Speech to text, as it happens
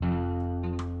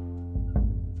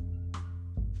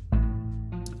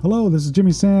Hello, this is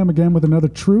Jimmy Sam again with another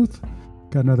truth.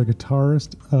 Got another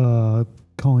guitarist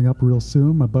calling up real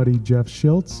soon. My buddy Jeff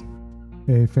Schiltz,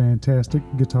 a fantastic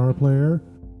guitar player,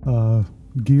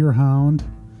 gear hound,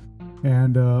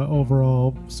 and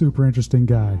overall super interesting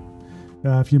guy.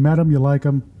 If you met him, you like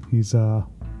him. He's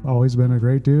always been a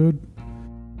great dude,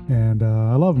 and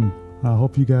I love him. I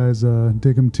hope you guys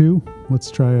dig him too. Let's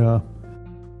try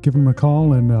give him a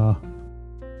call. And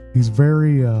he's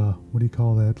very what do you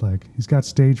call that? Like, he's got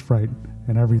stage fright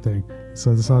and everything.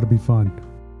 So this ought to be fun.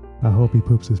 I hope he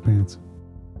poops his pants.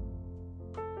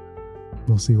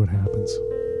 We'll see what happens.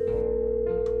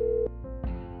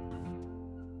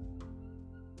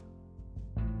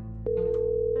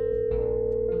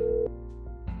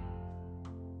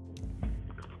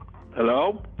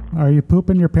 Hello? Are you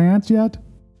pooping your pants yet?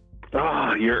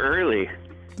 Oh, you're early.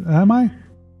 Am I?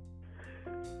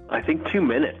 I think 2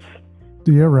 minutes.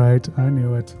 You're right. I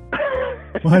knew it.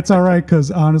 Well, that's all right, because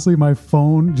honestly, my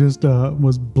phone just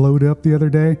was blowed up the other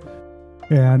day,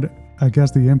 and I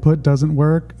guess the input doesn't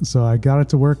work, so I got it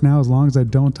to work now. As long as I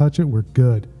don't touch it, we're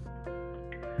good.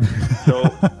 So,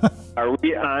 are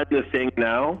we on the thing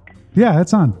now? Yeah,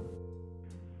 it's on.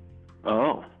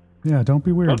 Oh. Yeah, don't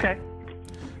be weird. Okay.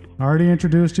 I already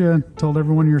introduced you, told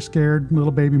everyone you're scared,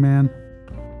 little baby man.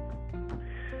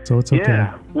 So it's okay.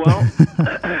 Yeah, well,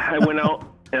 I went out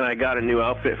and I got a new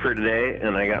outfit for today,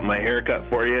 and I got my haircut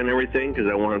for you and everything because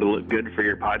I wanted to look good for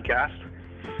your podcast.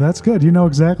 That's good. You know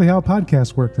exactly how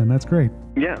podcasts work then. That's great.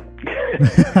 Yeah.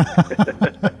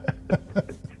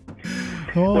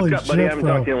 Holy What's up, buddy? I shit, haven't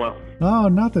bro. talked to you in a while. Oh,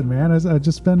 nothing, man. I've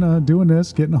just been doing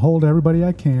this, getting a hold of everybody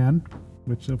I can,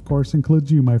 which of course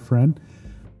includes you, my friend.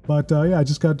 But yeah, I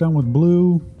just got done with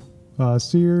Blue,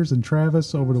 Sears, and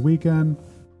Travis over the weekend.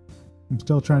 I'm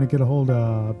still trying to get a hold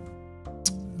of,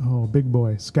 big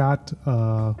boy, Scott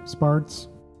Sparts,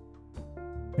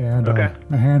 and Okay.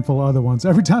 a handful of other ones.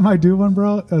 Every time I do one,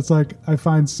 bro, it's like I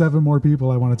find 7 more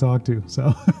people I want to talk to.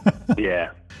 So Yeah.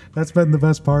 that's been the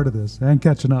best part of this, and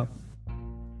catching up.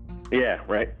 Yeah,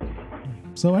 right.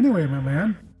 So anyway, my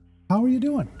man, how are you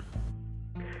doing?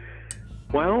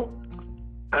 Well,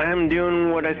 I'm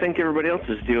doing what I think everybody else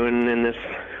is doing in this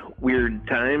weird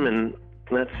time, and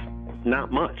that's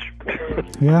not much.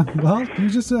 Yeah, well,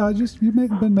 you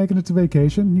been making it to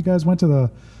vacation. You guys went to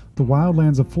the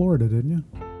wildlands of Florida, didn't you?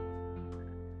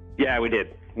 Yeah, we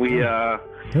did. We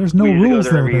There's no we usually rules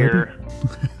go there there, every baby.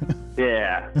 year.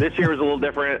 Yeah, this year was a little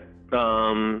different.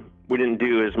 We didn't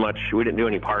do as much. We didn't do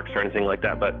any parks or anything like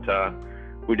that, but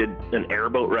we did an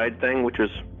airboat ride thing, which was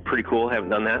pretty cool. Haven't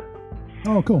done that.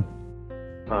 Oh, cool.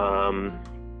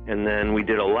 And then we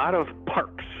did a lot of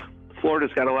parks.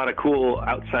 Florida's got a lot of cool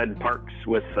outside parks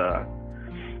with, I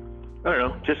don't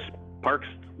know, just parks.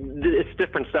 It's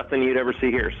different stuff than you'd ever see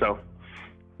here. So.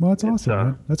 Well, that's awesome,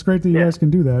 man. That's great that you guys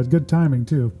can do that. It's good timing,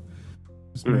 too.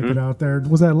 Just make it out there.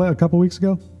 Was that a couple weeks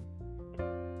ago?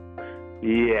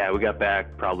 Yeah, we got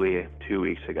back probably 2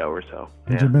 weeks ago or so.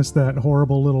 Did you miss that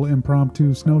horrible little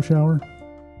impromptu snow shower?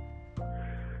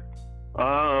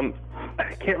 I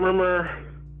can't remember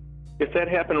if that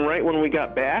happened right when we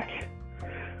got back.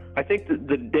 I think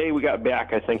the day we got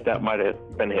back, I think that might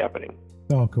have been happening.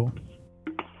 Oh, cool.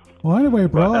 Well, anyway,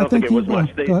 bro, I don't think it was you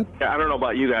much. go ahead. I don't know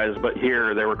about you guys, but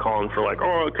here they were calling for like,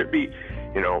 oh, it could be,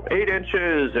 8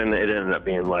 inches, and it ended up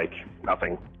being like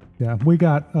nothing. Yeah, we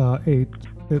got 8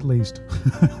 at least.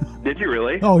 Did you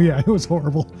really? Oh, yeah, it was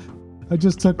horrible. I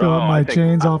just took my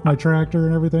chains off my tractor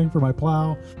and everything for my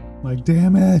plow. Like,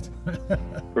 damn it.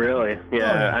 Really?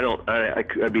 Yeah,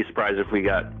 I'd be surprised if we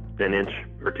got an inch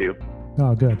or 2.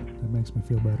 Oh, good. That makes me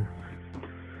feel better.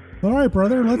 All right,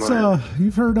 brother. Let's.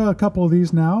 You've heard a couple of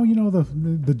these now. You know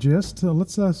the gist.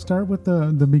 Let's start with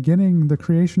the beginning, the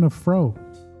creation of Fro.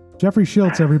 Jeffrey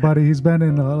Schiltz, everybody. He's been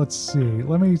in. Let's see.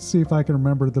 Let me see if I can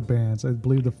remember the bands. I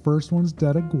believe the first one's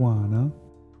Dead Iguana.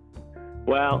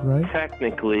 Well, right?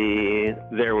 Technically,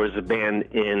 there was a band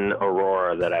in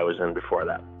Aurora that I was in before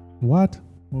that. What?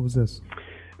 What was this?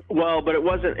 Well, but it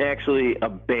wasn't actually a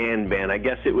band. I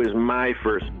guess it was my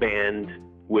first band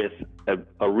with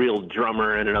a real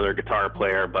drummer and another guitar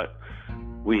player. But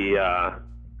it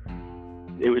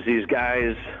was these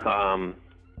guys,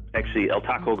 actually El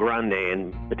Taco Grande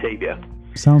in Batavia.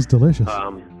 Sounds delicious.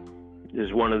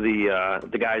 Is one of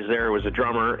the guys there was a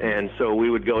drummer, and so we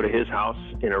would go to his house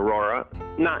in Aurora.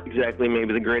 Not exactly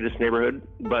maybe the greatest neighborhood,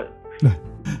 but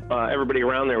everybody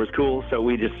around there was cool. So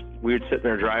we would sit in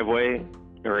their driveway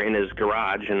or in his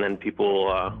garage, and then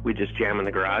we'd just jam in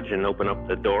the garage and open up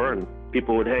the door, and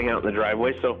people would hang out in the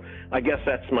driveway. So I guess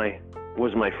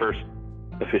was my first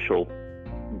official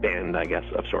band, I guess,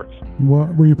 of sorts.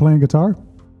 What, were you playing guitar?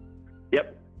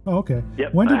 Yep. Oh, okay.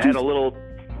 Yep. When did I had a little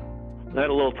I had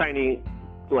a little tiny,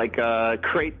 like,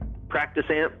 crate practice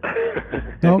amp.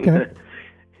 Okay.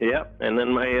 Yep. And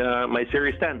then my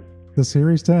Series 10. The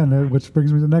Series 10, which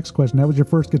brings me to the next question. That was your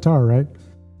first guitar, right?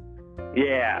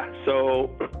 Yeah. So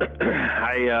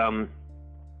I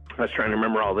was trying to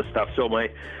remember all this stuff. So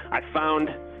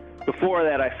before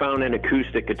that, I found an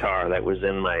acoustic guitar that was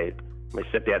in my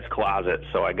stepdad's closet.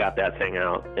 So I got that thing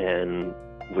out and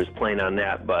was playing on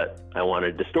that, but I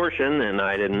wanted distortion and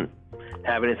I didn't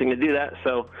have anything to do that.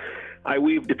 So I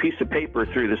weaved a piece of paper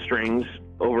through the strings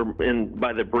over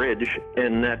by the bridge,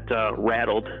 and that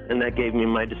rattled, and that gave me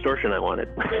my distortion I wanted.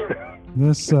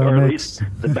 This or at makes least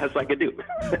the best I could do.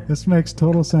 This makes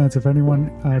total sense. If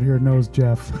anyone out here knows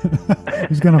Jeff,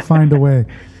 he's gonna find a way.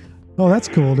 Oh, that's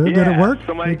cool, dude. Yeah, Did it work?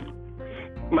 So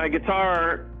my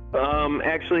guitar,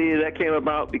 actually, that came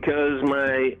about because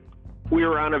we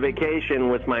were on a vacation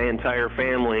with my entire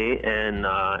family, and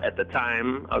at the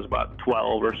time I was about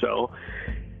 12 or so.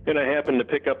 And I happened to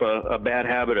pick up a bad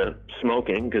habit of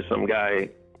smoking because some guy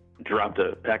dropped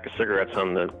a pack of cigarettes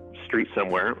on the street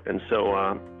somewhere, and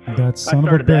so that son I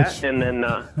started of a bitch. that. And then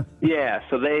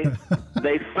so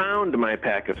they found my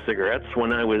pack of cigarettes when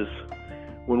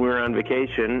we were on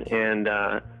vacation, and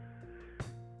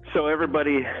so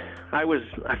everybody, I was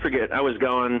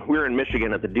going. We were in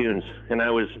Michigan at the dunes, and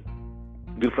I was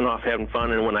goofing off, having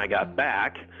fun, and when I got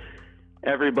back,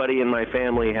 everybody in my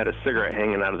family had a cigarette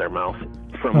hanging out of their mouth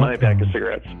from my pack of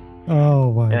cigarettes.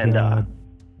 Oh my God.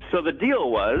 So the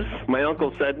deal was, my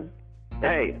uncle said,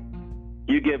 "Hey,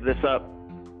 you give this up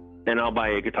and I'll buy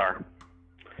you a guitar."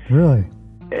 Really?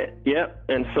 Yep.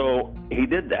 And so he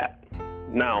did that.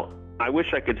 Now, I wish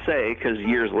I could say, because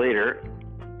years later,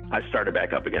 I started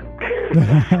back up again.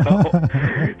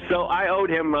 so I owed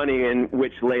him money, and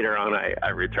which later on I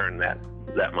returned that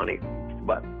money.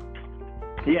 But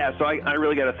yeah, so I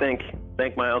really got to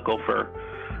thank my uncle for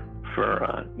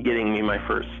getting me my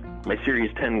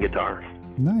Series 10 guitar.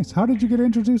 Nice. How did you get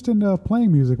introduced into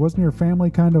playing music? Wasn't your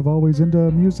family kind of always into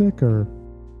music, or?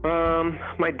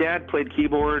 My dad played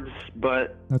keyboards,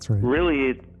 but that's right.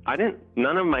 Really,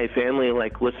 none of my family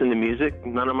listened to music.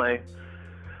 None of my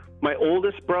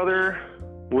oldest brother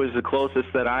was the closest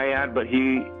that I had, but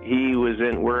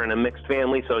we're in a mixed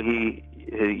family, so he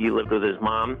lived with his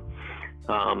mom.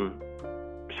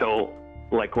 So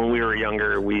when we were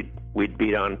younger, we'd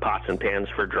beat on pots and pans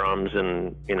for drums,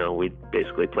 and we'd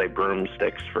basically play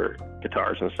broomsticks for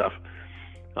guitars and stuff.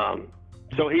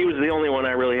 So he was the only one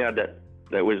I really had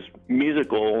that was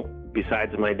musical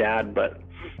besides my dad, but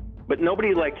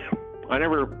nobody I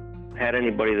never had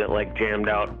anybody that jammed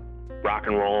out rock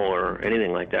and roll or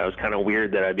anything like that. It was kind of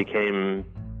weird that I became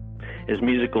as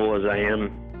musical as I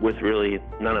am with really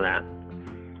none of that.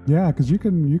 Yeah, because you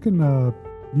can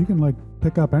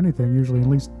pick up anything usually, at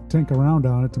least tinker around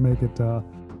on it to make it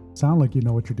sound like you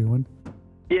know what you're doing.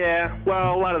 Yeah,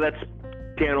 well, a lot of that's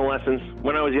piano lessons.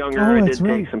 When I was younger, I did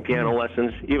take some piano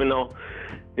lessons, even though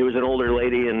it was an older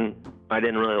lady and I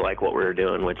didn't really like what we were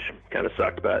doing, which kind of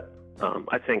sucked. But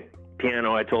I think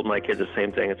piano, I told my kids the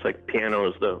same thing. It's like piano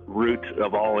is the root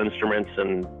of all instruments,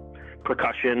 and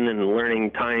percussion and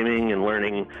learning timing and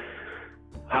learning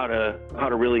how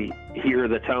to really hear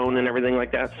the tone and everything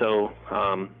like that. So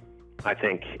I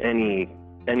think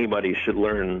anybody should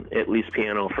learn at least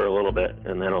piano for a little bit,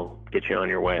 and that'll get you on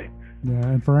your way. Yeah,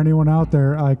 and for anyone out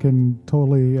there, I can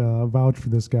totally vouch for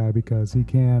this guy because he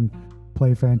can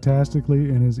play fantastically,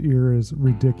 and his ear is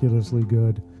ridiculously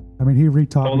good. I mean, he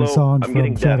retaught me songs I'm from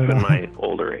getting deaf Saturday in Night. my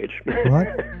older age.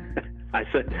 What? I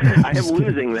said I am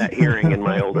losing that hearing in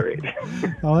my older age.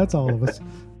 Oh, that's all of us.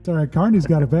 It's all right. Carney's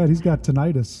got a bad. He's got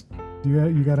tinnitus.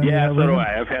 You got any? Yeah, of that so ringing? do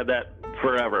I. I've had that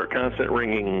forever. Constant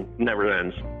ringing, never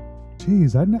ends.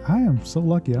 Jeez, I am so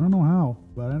lucky. I don't know how,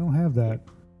 but I don't have that.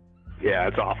 Yeah,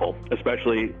 it's awful.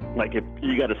 Especially if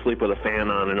you got to sleep with a fan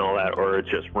on and all that, or it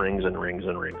just rings and rings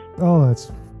and rings. Oh,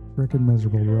 that's freaking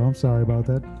miserable, bro. I'm sorry about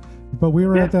that. But we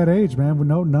were at that age, man.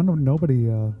 Nobody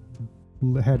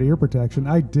had ear protection.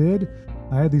 I did.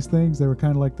 I had these things. They were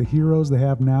kind of like the Heroes they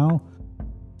have now.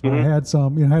 Mm-hmm. I had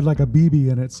some. Had like a BB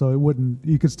in it, so it wouldn't.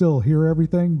 You could still hear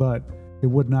everything, but it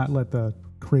would not let the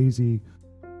crazy,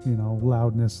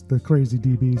 loudness, the crazy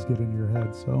dBs get into your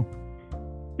head. So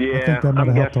yeah, I think that might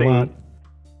have helped a lot.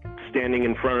 Standing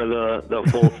in front of the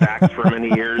full sax for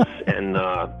many years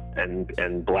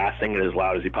and blasting it as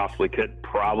loud as you possibly could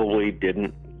probably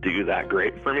didn't do that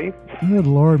great for me. Good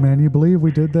Lord, man. You believe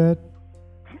we did that?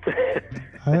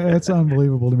 It's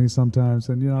unbelievable to me sometimes.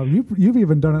 And, you've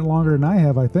even done it longer than I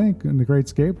have, I think, in the great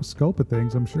scope of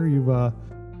things. I'm sure you're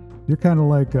kind of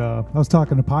like, I was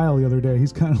talking to Pyle the other day.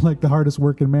 He's kind of like the hardest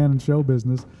working man in show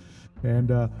business.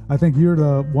 And I think you're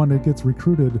the one that gets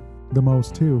recruited the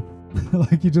most too.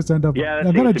 Like you just end up, Yeah, that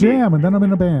I'm going to seems to be- jam and then I'm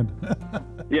in a band.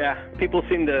 Yeah, people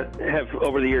seem to have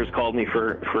over the years called me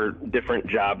for different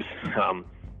jobs.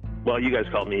 Well, you guys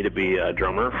called me to be a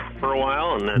drummer for a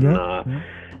while, and then Yeah.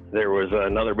 there was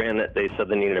another band that they said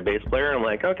they needed a bass player. I'm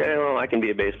like, okay, well, I can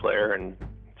be a bass player, and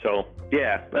so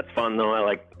yeah, that's fun though. I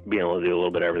like being able to do a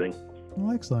little bit of everything.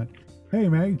 Well, excellent. Hey,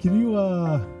 man, can you,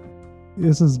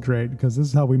 this is great because this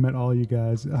is how we met all you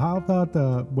guys. How about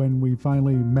when we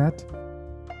finally met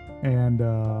and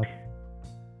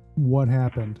what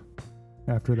happened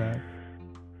after that?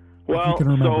 Well, can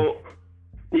remember.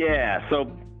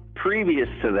 so previous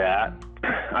to that,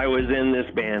 I was in this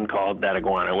band called That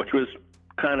Iguana, which was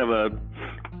kind of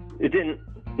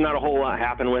not a whole lot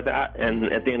happened with that. And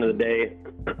at the end of the day,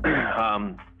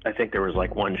 I think there was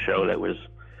like one show that was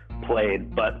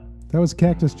played, but That was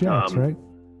Cactus Jacks, right?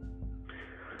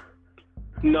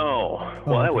 no,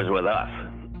 well, okay. that was with us.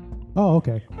 Oh,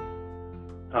 okay.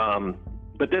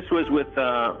 But this was with,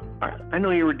 I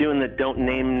know you were doing the don't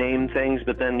name things,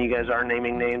 but then you guys are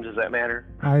naming names. Does that matter?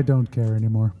 I don't care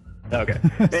anymore. Okay.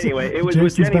 Anyway, it was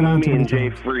Jason's with Jenny been on too Mooney and many Jay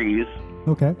times. Freeze.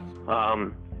 Okay.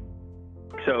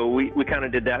 So we kind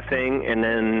of did that thing, and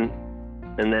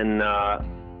then,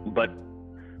 but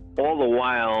all the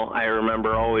while, I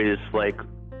remember always like,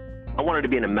 I wanted to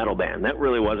be in a metal band. That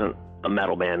really wasn't a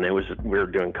metal band. We were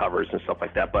doing covers and stuff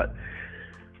like that, but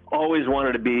always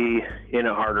wanted to be in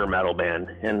a harder metal band.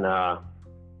 And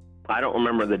I don't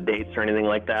remember the dates or anything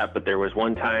like that, but there was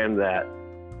one time that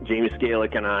Jamie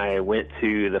Scalick and I went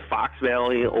to the Fox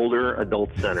Valley Older Adult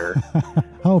Center.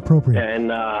 How appropriate. And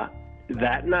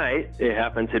that night, it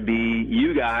happened to be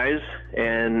you guys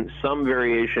and some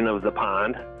variation of The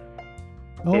Pond.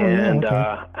 Oh, And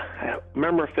yeah, okay. I don't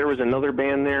remember if there was another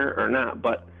band there or not,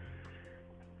 but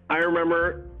I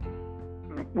remember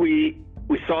we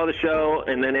saw the show,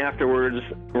 and then afterwards,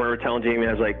 I remember telling Jamie,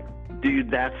 I was like, dude,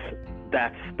 that's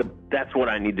what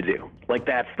I need to do. Like,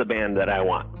 that's the band that I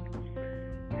want.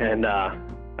 And I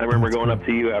remember That's going cool. up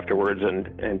to you afterwards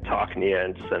and talking to you,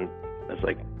 and I was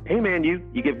like, hey man, you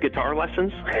give guitar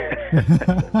lessons?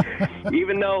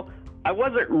 Even though I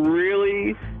wasn't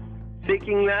really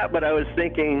thinking that, but I was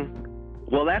thinking,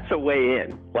 well, that's a way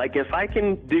in. Like, if I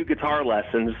can do guitar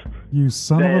lessons, You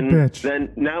son of a bitch.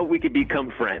 then now we could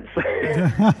become friends.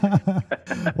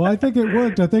 Well, I think it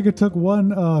worked. I think it took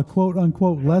one quote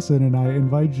unquote lesson, and I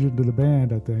invited you to the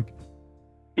band. I think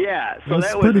Yeah, so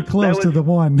that's that was pretty close to the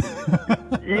one.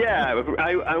 Yeah,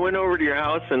 I went over to your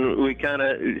house and we kind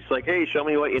of, it's like, hey, show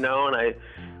me what you know, and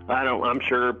I'm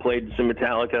sure played some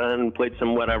Metallica and played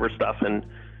some whatever stuff, and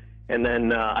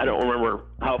then I don't remember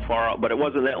how far out, but it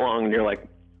wasn't that long, and you're like,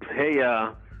 hey,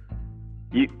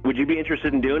 would you be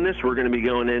interested in doing this? We're going to be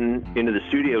going into the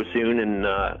studio soon, and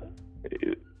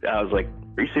I was like,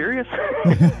 are you serious?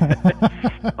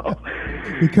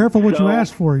 Be careful what you So-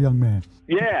 ask for, young man.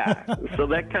 Yeah, so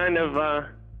that kind of,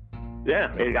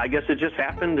 I guess it just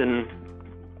happened and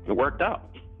it worked out.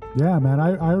 Yeah, man,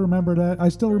 I remember that. I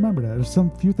still remember that. There's some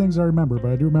few things I remember,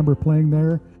 but I do remember playing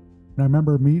there, and I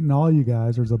remember meeting all you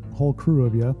guys. There's a whole crew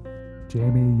of you.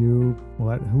 Jamie, you,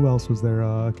 who else was there?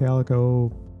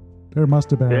 Calico. There must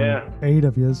have been 8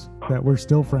 of yous that we're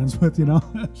still friends with, you know?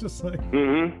 It's just like,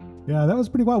 yeah, that was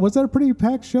pretty wild. Was that a pretty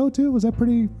packed show too? Was that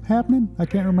pretty happening? I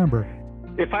can't remember.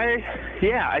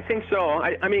 I think so.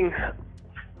 I mean,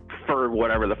 for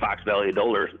whatever the Fox Valley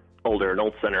Older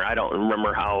Adult Center, I don't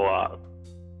remember how,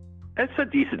 it's a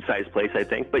decent sized place, I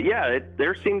think. But yeah,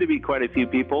 there seemed to be quite a few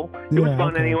people. It was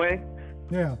fun anyway.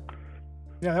 Yeah.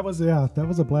 Yeah, that was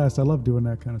a blast. I love doing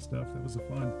that kind of stuff. That was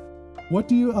fun. What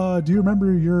do you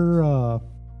remember your,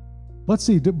 let's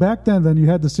see, back then you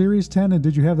had the Series 10, and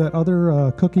did you have that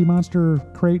other Cookie Monster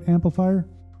crate amplifier?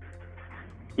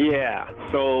 Yeah,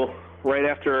 so right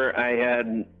after I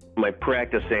had my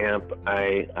practice amp,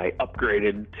 I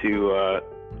upgraded to,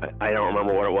 I don't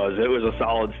remember what it was. It was a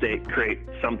solid state crate,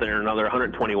 something or another,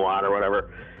 120 watt or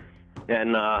whatever.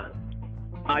 And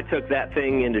I took that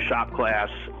thing into shop class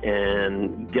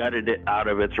and gutted it out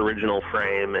of its original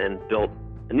frame and built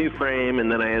a new frame,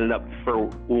 and then I ended up, for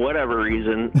whatever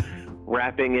reason,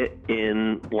 wrapping it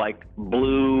in like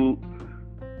blue,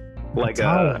 like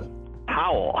a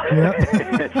towel.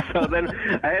 Yep. So then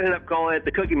I ended up calling it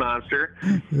the Cookie Monster.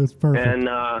 It was perfect. And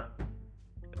I'll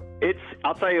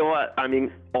tell you what, I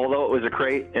mean, although it was a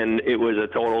crate and it was a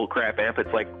total crap amp,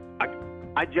 it's like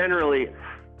I generally,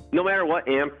 no matter what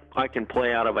amp I can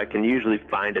play out of, I can usually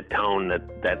find a tone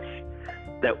that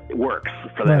works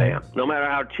for that amp. No matter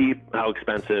how cheap, how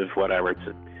expensive, whatever,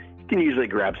 you can usually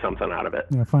grab something out of it.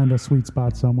 Yeah, find a sweet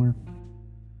spot somewhere.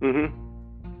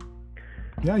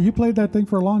 Yeah, you played that thing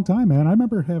for a long time, man. I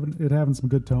remember having some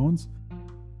good tones.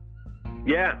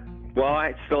 Yeah. Well,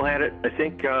 I still had it. I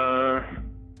think I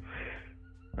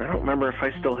don't remember if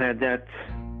I still had that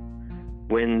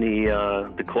when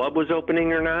the club was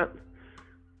opening or not,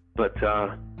 but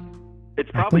it's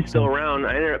probably still around.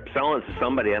 I ended up selling it to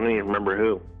somebody. I don't even remember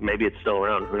who. Maybe it's still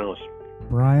around. Who knows?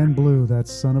 Brian Blue, that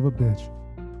son of a bitch.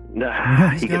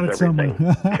 Nah, he's he got gets it everything.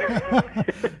 somewhere.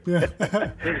 Yeah.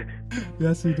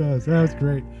 Yes, he does. That was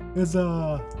great. It's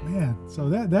man. So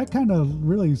that kind of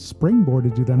really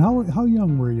springboarded you then. How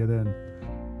young were you then?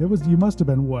 You must have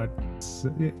been what,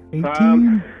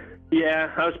 18?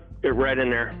 Yeah, I was right in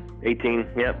there, 18.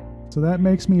 Yep. So that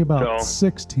makes me about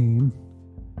 16.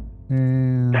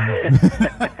 And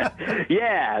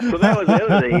yeah, so that was the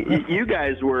other thing. You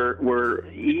guys were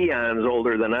eons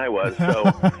older than I was,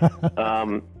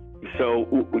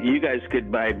 so you guys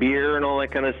could buy beer and all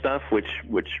that kind of stuff, which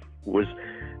was,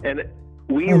 and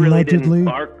we Allegedly. really didn't.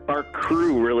 Our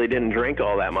crew really didn't drink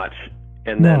all that much,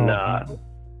 and then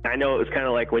I know it was kind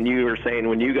of like when you were saying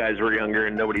when you guys were younger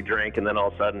and nobody drank, and then all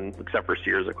of a sudden, except for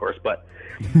Sears, of course, but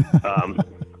and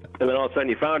then all of a sudden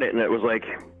you found it, and it was like,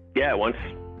 yeah, once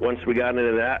we got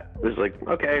into that, it was like,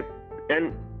 okay,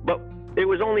 but it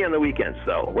was only on the weekends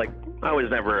though. Like I was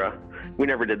never, we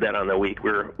never did that on the week.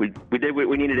 We did what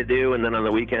we needed to do, and then on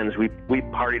the weekends we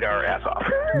partied our ass off.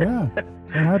 Yeah,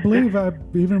 and I believe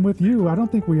even with you, I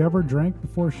don't think we ever drank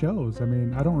before shows. I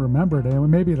mean, I don't remember it.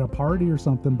 Maybe at a party or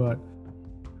something, but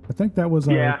I think that was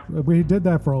we did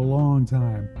that for a long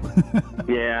time.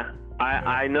 Yeah,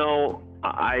 I know.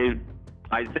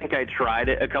 I think I tried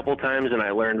it a couple times, and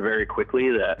I learned very quickly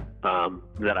that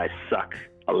I suck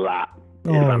a lot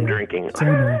if I'm drinking.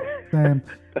 Same.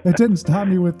 It didn't stop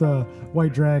me with the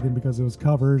White Dragon because it was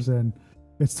covers, and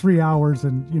it's 3 hours,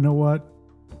 and you know what?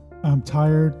 I'm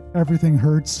tired. Everything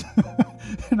hurts,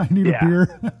 and I need a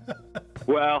beer.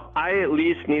 Well, I at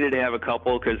least needed to have a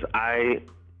couple because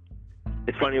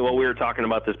it's funny. Well, we were talking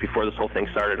about this before this whole thing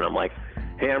started, and I'm like,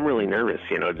 hey, I'm really nervous,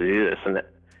 to do this, and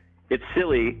it's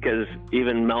silly because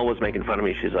even Mel was making fun of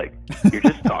me. She's like, you're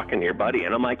just talking to your buddy.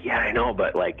 And I'm like, yeah, I know,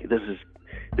 but like, this is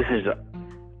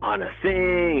on a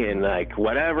thing and like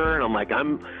whatever. And I'm like,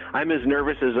 I'm as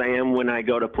nervous as I am when I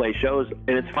go to play shows.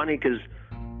 And it's funny because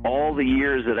all the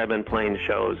years that I've been playing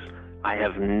shows, I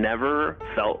have never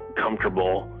felt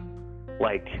comfortable.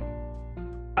 Like,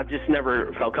 I've just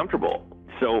never felt comfortable.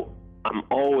 So I'm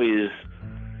always,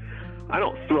 I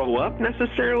don't throw up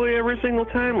necessarily every single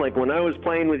time. Like when I was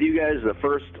playing with you guys the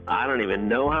first, I don't even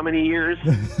know how many years,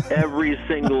 every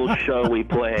single show we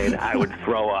played, I would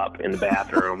throw up in the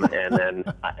bathroom. And then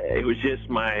it was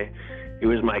my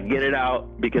get it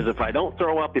out, because if I don't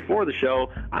throw up before the show,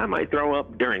 I might throw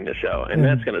up during the show, and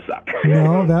that's going to suck.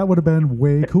 No, that would have been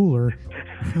way cooler.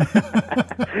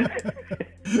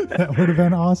 That would have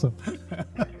been awesome.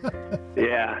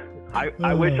 Yeah.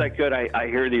 I wish I could. I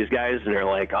hear these guys and they're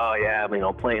like, oh yeah,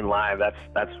 playing live,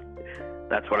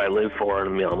 that's what I live for.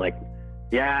 And I'm like,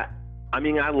 yeah,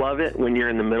 I love it when you're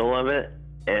in the middle of it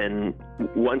and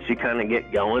once you kind of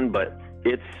get going, but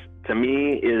to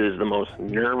me, it is the most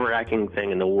nerve-wracking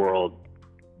thing in the world,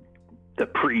 the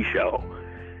pre-show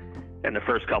and the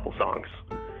first couple songs.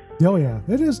 Oh yeah,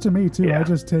 it is to me too. Yeah. I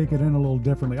just take it in a little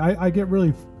differently. I get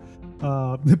really,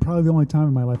 probably the only time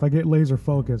in my life, I get laser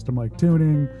focused. I'm like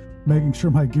tuning, making sure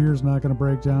my gear's not going to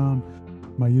break down,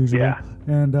 my usual. Yeah.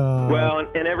 And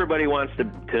and everybody wants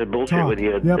to bullshit with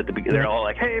you at the beginning. They're all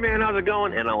like, "Hey man, how's it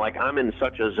going?" And I'm in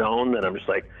such a zone that I'm just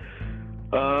like,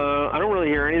 I don't really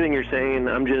hear anything you're saying.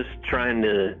 I'm just trying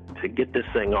to get this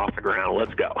thing off the ground.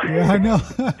 Let's go. Yeah, I know.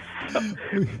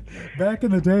 Back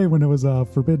in the day when it was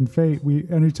Forbidden Fate,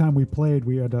 anytime we played,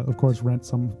 we had to, of course, rent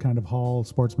some kind of hall,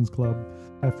 Sportsman's Club,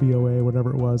 FVOA,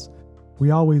 whatever it was.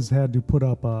 We always had to put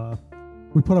up a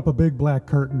big black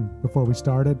curtain before we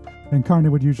started, and Carney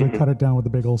would usually cut it down with a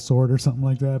big old sword or something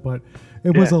like that. But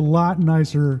it was a lot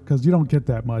nicer because you don't get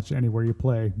that much anywhere you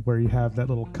play, where you have that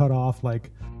little cut off,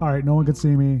 like, all right, no one can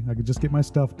see me. I could just get my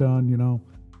stuff done,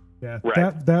 Yeah,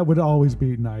 right. That would always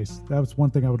be nice. That was one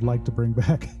thing I would like to bring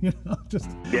back, just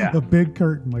a big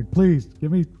curtain. Like, please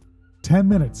give me 10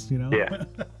 minutes, Yeah.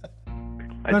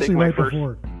 Especially right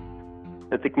before.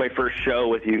 I think my first show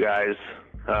with you guys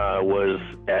was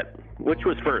at, which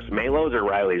was first, Malo's or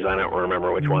Riley's? I don't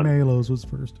remember which one. Malo's was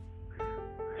first.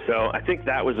 So I think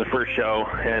that was the first show,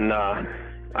 and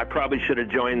I probably should have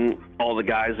joined all the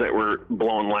guys that were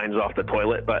blowing lines off the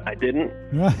toilet, but I didn't.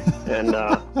 And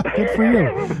good for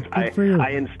you. Good for you.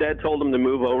 I instead told them to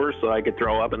move over so I could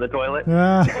throw up in the toilet.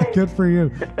 Yeah, good for you.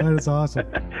 That is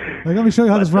awesome. Like, let me show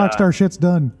you how this rock star shit's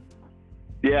done.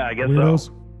 Yeah, I guess Weirdos.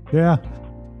 so. Yeah.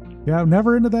 Yeah, I'm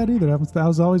never into that either. I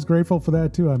was always grateful for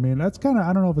that too. I mean, that's kind of,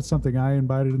 I don't know if it's something I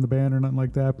invited in the band or nothing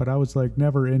like that, but I was like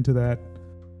never into that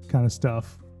kind of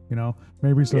stuff. You know,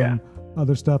 maybe some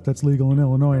other stuff that's legal in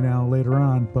Illinois now later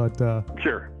on, but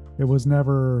Sure. it was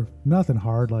never nothing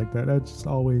hard like that. I just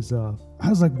always, I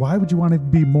was like, why would you want to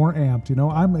be more amped? You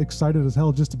know, I'm excited as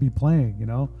hell just to be playing. You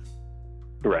know.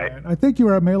 Right. And I think you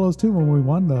were at Malos too when we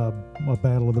won the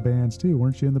Battle of the Bands too.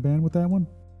 Weren't you in the band with that one?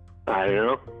 I don't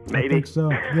know. Maybe. I think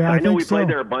so. Yeah, I know think we so. played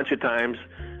there a bunch of times.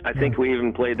 I think we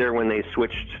even played there when they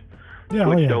switched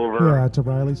over. Yeah, to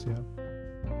Riley's. Yeah.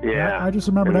 Yeah. I just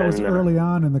remember that was then, early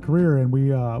on in the career, and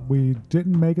we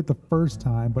didn't make it the first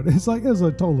time, but it's like it was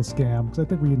a total scam because I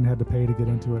think we even had to pay to get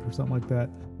into it or something like that.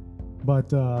 But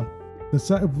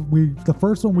the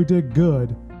first one we did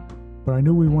good, but I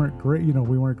knew we weren't great. You know,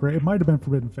 we weren't great. It might have been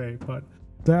Forbidden Fate, but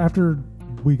after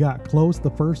we got close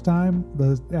the first time,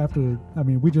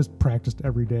 we just practiced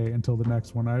every day until the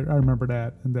next one. I remember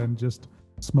that, and then just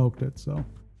smoked it. So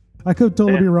I could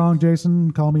totally be wrong.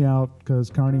 Jason, call me out because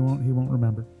Carney won't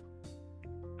remember.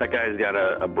 That guy's got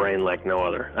a brain like no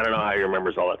other. I don't know how he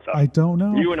remembers all that stuff. I don't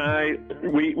know. You and I,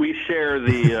 we share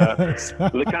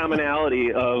the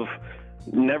commonality of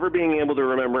never being able to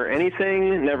remember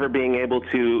anything, never being able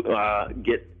to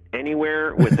get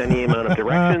anywhere with any amount of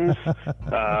directions.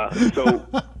 So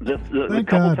the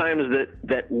couple times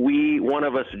that one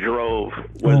of us drove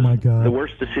was oh my God. the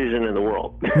worst decision in the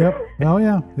world. Yep. Oh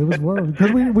yeah, it was worse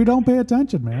because we don't pay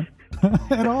attention, man,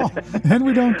 at all, and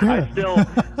we don't care.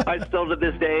 I still to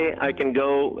this day I can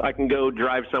go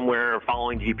drive somewhere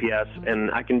following GPS,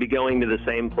 and I can be going to the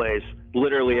same place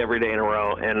literally every day in a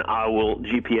row, and I will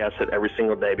GPS it every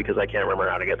single day because I can't remember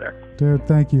how to get there. Dude,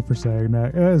 thank you for saying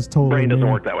that. It is totally brain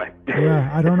doesn't work that way. Yeah,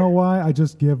 I don't know why. I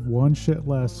just give one shit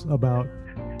less about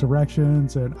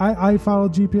directions, and I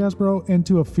followed GPS, bro,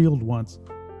 into a field once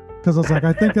because I was like,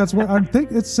 I think that's where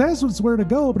it says it's where to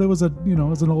go, but it was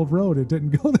an old road. It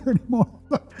didn't go there anymore.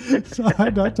 So I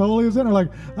totally was in there like,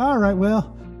 all right,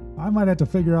 well, I might have to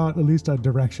figure out at least a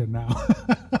direction now.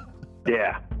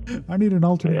 Yeah. I need an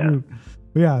alternate route.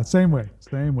 But yeah, same way.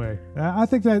 I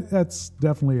think that's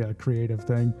definitely a creative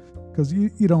thing because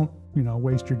you don't,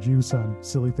 waste your juice on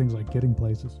silly things like getting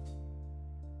places.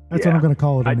 That's what I'm going to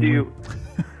call it. I anyway. do.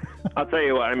 I'll tell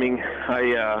you what, I mean,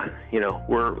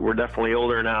 we're definitely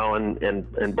older now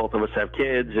and both of us have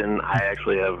kids, and I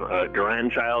actually have a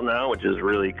grandchild now, which is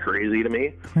really crazy to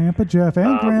me. Grandpa Jeff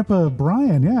and Grandpa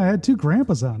Brian. Yeah, I had two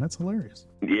grandpas on. That's hilarious.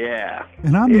 Yeah.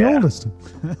 And I'm the oldest.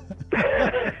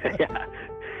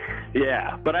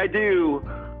 Yeah. But I do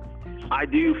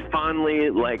fondly,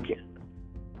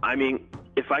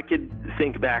 if I could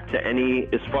think back to any,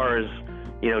 as far as,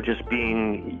 just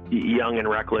being young and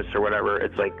reckless or whatever,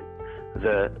 it's like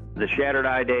the Shattered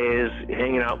Eye days,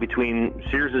 hanging out between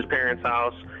Sears's parents'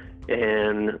 house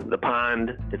and the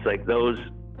pond. It's like those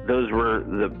were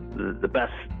the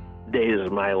best days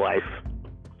of my life,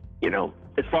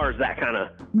 as far as that kind of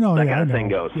thing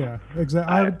goes. Yeah,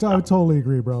 exactly. I would totally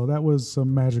agree, bro. That was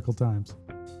some magical times.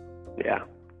 Yeah.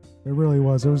 It really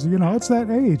was. It was, it's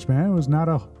that age, man. It was not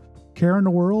a care in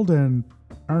the world, and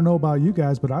I don't know about you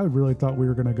guys, but I really thought we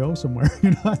were going to go somewhere.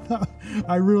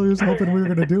 I really was hoping we were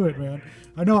going to do it, man.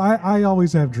 I know I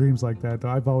always have dreams like that, though.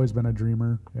 I've always been a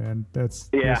dreamer, and that's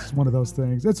one of those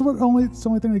things. It's the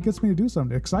only thing that gets me to do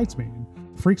something. It excites me and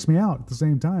freaks me out at the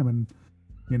same time, and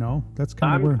that's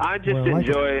kind of where I just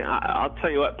enjoy. I'll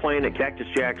tell you what, playing at Cactus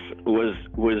Jack's was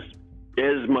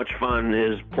as much fun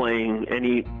as playing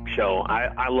any show.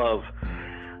 I love.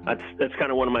 That's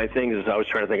kind of one of my things. Is I was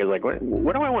trying to think, is like,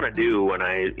 what do I want to do when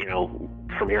I,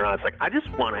 from here on? It's like I just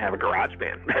want to have a garage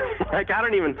band. Like I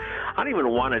don't even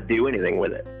want to do anything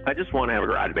with it. I just want to have a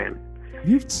garage band.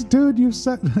 You've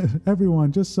set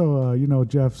everyone, just so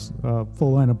Jeff's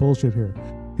full line of bullshit here.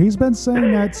 He's been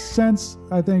saying that since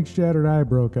I think Shattered Eye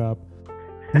broke up.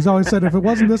 He's always said if it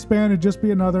wasn't this band, it'd just be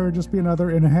another,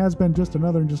 and it has been just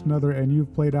another, and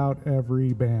you've played out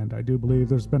every band. I do believe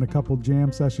there's been a couple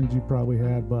jam sessions you probably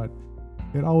had, but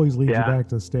it always leads you back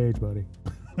to the stage, buddy.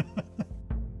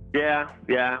 Yeah.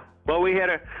 Well,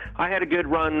 I had a good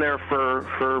run there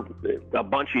for a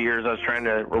bunch of years. I was trying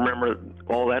to remember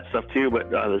all that stuff too,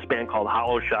 but this band called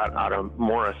Hollow Shot out of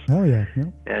Morris. Oh yeah.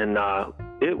 And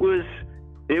it was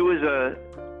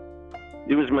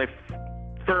my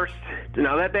first.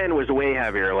 Now that band was way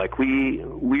heavier. Like we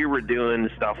were doing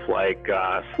stuff like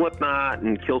Slipknot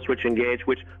and Killswitch Engage,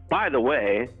 which, by the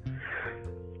way,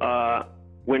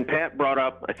 when Pat brought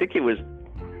up, I think it was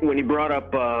when he brought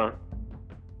up,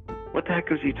 what the heck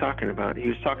was he talking about? He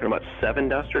was talking about Seven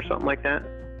Dust or something like that.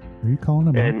 Are you calling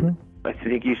him out, bro? I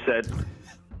think you said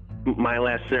My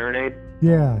Last Serenade.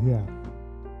 Yeah.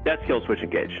 That's Killswitch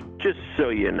Engage. Just so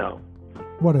you know.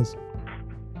 What is?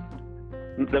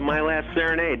 The My Last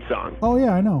Serenade song. Oh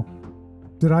yeah, I know.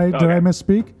 Did I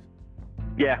misspeak?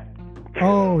 Yeah.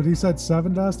 Oh, he said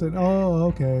Seven Dust, and oh,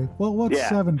 okay. Well, what's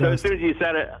Seven So Dust? as soon as you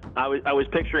said it, I was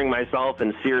picturing myself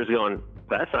and Sears going,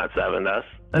 "That's not Seven Dust.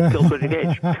 That's Killswitch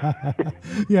Engage."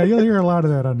 Yeah, you'll hear a lot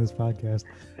of that on this podcast.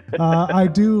 I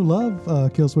do love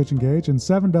Killswitch Engage, and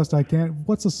Seven Dust. I can't.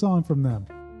 What's a song from them?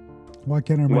 Why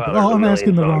can't I remember? Well, I'm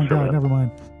asking the wrong songs from guy. them. Never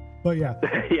mind. But yeah,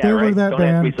 Yeah, they right. were that Don't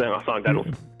band. ask me song titles.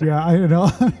 Yeah, I know.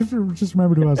 I just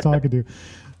remembered who I was talking to.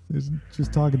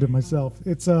 Just talking to myself.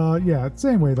 It's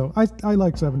same way though. I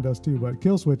like Seven Dust too, but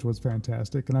Killswitch was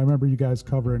fantastic, and I remember you guys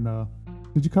covering.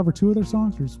 Did you cover 2 of their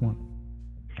songs or just one?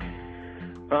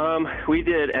 We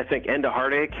did, I think, End of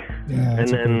Heartache, Yeah, and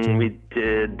that's a great then tune. we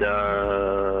did.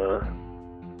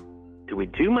 Did we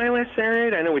do My Last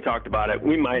Serenade? I know we talked about it.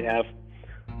 We might have.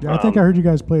 Yeah, I think I heard you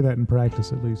guys play that in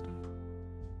practice at least.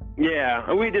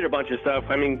 Yeah, we did a bunch of stuff.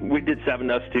 I mean, we did Seven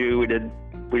Dust too. We did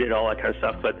all that kind of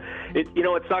stuff. But it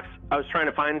sucks. I was trying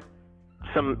to find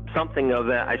something of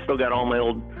that. I still got all my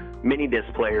old mini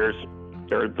disc players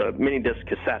or the mini disc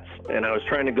cassettes, and I was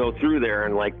trying to go through there.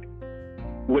 And like,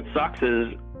 what sucks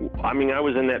is, I mean, I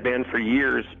was in that band for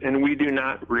years, and we do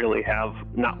not really have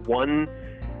not one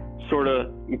sort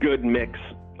of good mix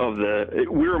of the.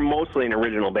 We were mostly an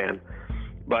original band,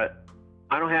 but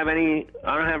I don't have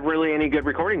really any good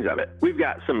recordings of it. We've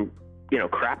got some,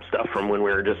 crap stuff from when we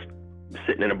were just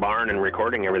sitting in a barn and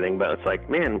recording everything. But it's like,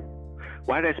 man,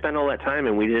 why did I spend all that time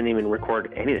and we didn't even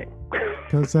record anything?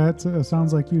 Because that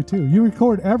sounds like you too. You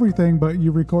record everything, but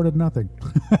you recorded nothing.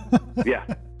 Yeah.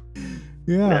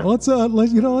 Yeah. Let's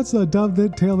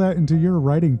dovetail that into your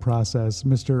writing process,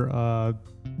 Mister.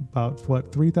 About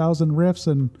 3,000 riffs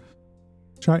and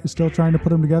still trying to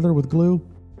put them together with glue.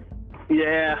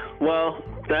 Yeah, well,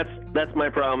 that's my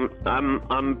problem.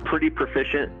 I'm pretty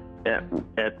proficient at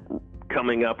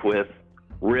coming up with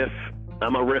riff.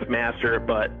 I'm a riff master,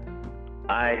 but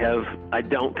I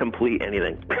don't complete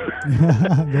anything.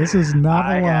 This is not a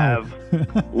lie. I have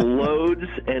loads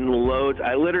and loads.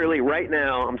 I literally right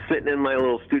now I'm sitting in my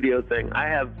little studio thing. I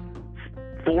have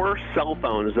 4 cell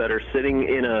phones that are sitting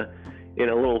in a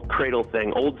little cradle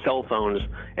thing, old cell phones,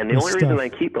 and the only reason I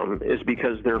keep them is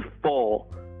because they're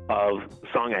full of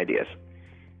song ideas.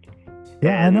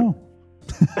 Yeah, and I know.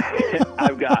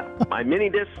 I've got my mini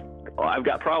disc. I've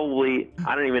got probably,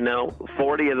 I don't even know,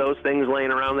 40 of those things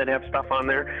laying around that have stuff on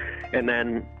there. And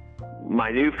then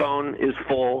my new phone is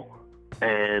full,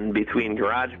 and between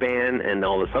GarageBand and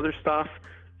all this other stuff,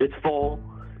 it's full.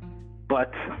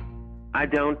 But I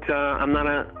just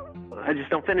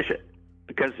don't finish it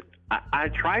because I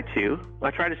try to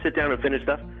sit down and finish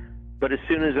stuff, but as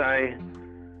soon as I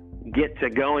get to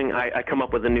going, I come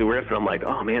up with a new riff, and I'm like,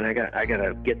 oh man, I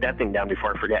gotta get that thing down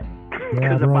before I forget.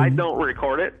 Because if I don't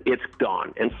record it, it's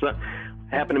gone. And so, it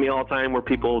happens to me all the time where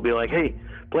people will be like, hey,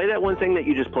 play that one thing that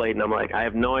you just played, and I'm like, I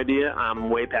have no idea. I'm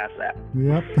way past that.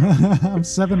 Yep. I'm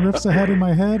 7 riffs ahead in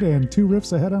my head and 2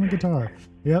 riffs ahead on the guitar.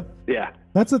 Yep. Yeah.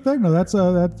 That's the thing, though.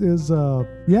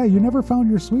 You never found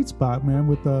your sweet spot, man,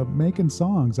 with making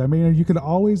songs. I mean,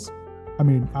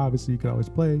 obviously you could always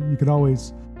play. You could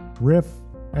always riff.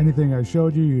 Anything I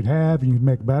showed you, you'd you'd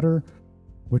make better,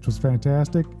 which was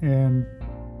fantastic.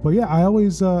 But yeah, I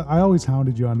always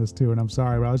hounded you on this too, and I'm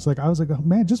sorry, but I was like, oh,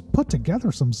 man, just put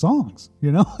together some songs,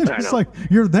 It's like,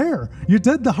 you're there. You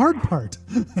did the hard part.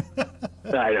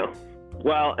 I know.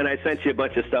 Well, and I sent you a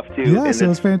bunch of stuff too. Yes, and it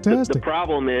was fantastic. The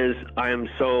problem is I'm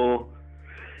so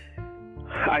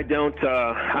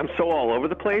all over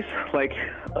the place. Like,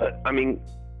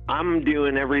 I'm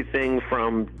doing everything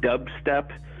from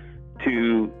dubstep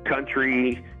to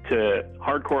country to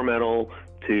hardcore metal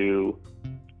to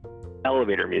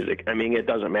elevator music. I mean, it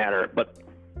doesn't matter. But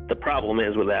the problem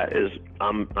is with that is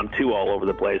I'm too all over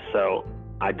the place, so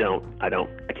I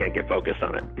can't get focused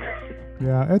on it.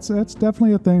 Yeah, that's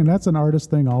definitely a thing, and that's an artist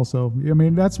thing also. I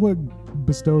mean, that's what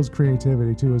bestows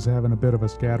creativity too, is having a bit of a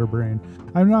scatterbrain.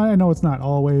 I know it's not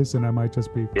always, and I might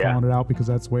just be calling it out because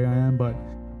that's the way I am, but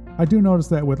I do notice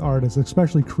that with artists,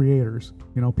 especially creators,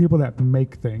 people that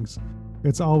make things.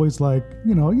 It's always like,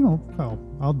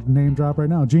 I'll name drop right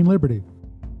now, Gene Liberty.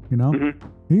 Mm-hmm.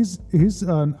 He's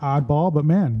an oddball, but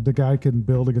man, the guy can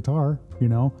build a guitar,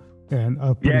 and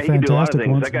a pretty fantastic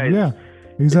one. Yeah.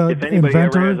 He's an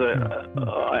inventor.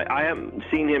 I haven't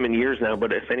seen him in years now,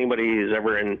 but if anybody is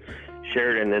ever in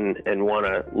Sheridan and want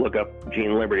to look up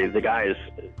Gene Liberty, the guy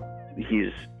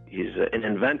he's an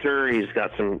inventor. He's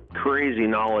got some crazy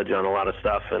knowledge on a lot of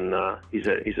stuff, and he's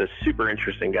a super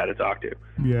interesting guy to talk to.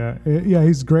 Yeah,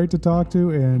 he's great to talk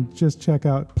to, and just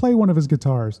play one of his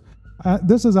guitars.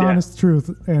 This is honest truth,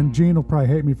 and Gene will probably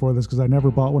hate me for this because I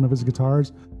never bought one of his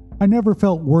guitars. I never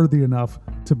felt worthy enough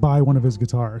to buy one of his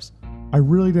guitars. I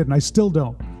really didn't. I still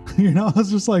don't. You know,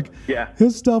 it's just like,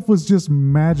 his stuff was just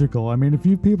magical. I mean, if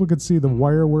you people could see the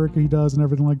wire work he does and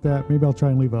everything like that, maybe I'll try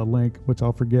and leave a link, which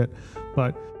I'll forget.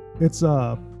 But it's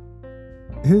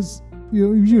his.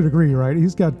 You'd agree, right?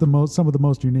 He's got some of the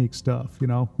most unique stuff. You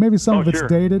know, maybe some of it's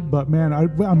dated, but man,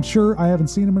 I'm sure I haven't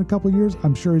seen him in a couple of years.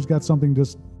 I'm sure he's got something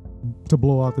just to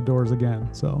blow out the doors again.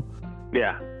 So.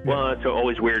 Yeah. Well, it's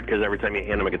always weird because every time you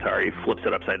hand him a guitar, he flips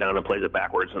it upside down and plays it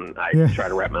backwards, and I try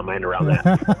to wrap my mind around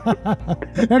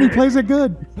that. And he plays it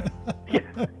good.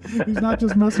 Yeah. He's not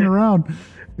just messing around.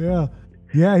 Yeah.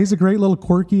 Yeah, he's a great little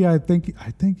quirky. I think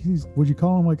he's, would you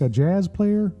call him like a jazz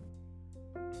player?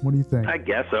 What do you think? I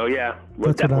guess so, yeah.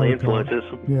 Well, definitely influences.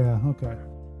 Yeah, okay.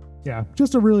 Yeah,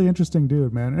 just a really interesting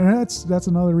dude, man. And that's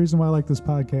another reason why I like this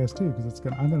podcast too, because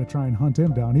I'm going to try and hunt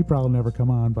him down. He probably never come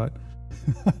on, but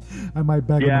I might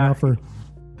beg him enough or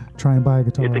try and buy a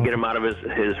guitar. You have to get him out of his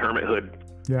hermithood.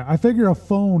 Yeah, I figure a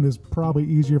phone is probably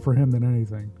easier for him than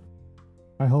anything.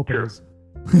 I hope it is.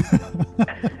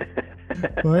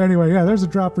 Well, anyway, yeah, there's a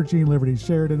drop for Gene Liberty,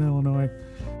 Sheridan, Illinois.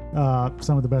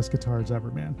 Some of the best guitars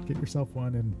ever, man. Get yourself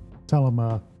one and tell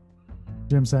him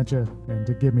Jim sent you and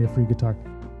to give me a free guitar.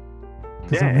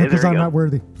 Because I'm not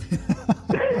worthy.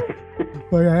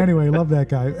 But yeah, anyway, love that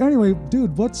guy. Anyway,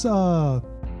 dude, what's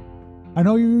I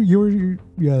know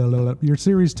your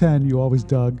Series 10 you always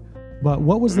dug, but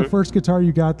what was the first guitar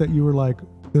you got that you were like,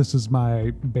 this is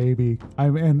my baby?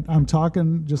 I'm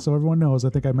talking, just so everyone knows, I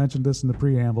think I mentioned this in the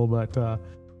preamble, but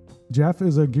Jeff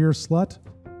is a gear slut,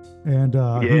 and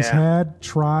he's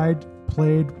tried,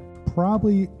 played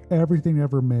probably everything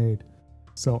ever made.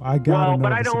 So I gotta know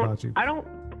this about you. I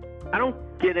don't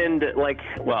get into I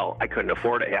couldn't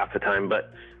afford it half the time,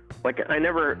 but I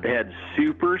never had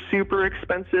super, super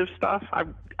expensive stuff.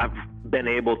 I've been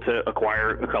able to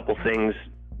acquire a couple things,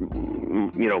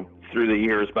 through the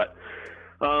years. But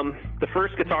the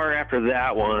first guitar after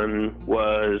that one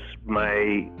was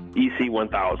my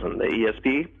EC1000, the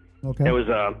ESP. Okay. It was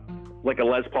a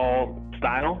Les Paul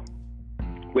style,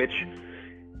 which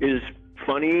is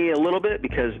funny a little bit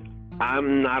because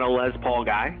I'm not a Les Paul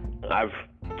guy. I've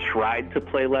tried to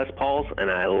play Les Pauls, and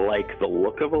I like the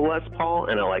look of a Les Paul,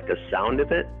 and I like the sound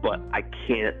of it, but I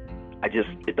can't.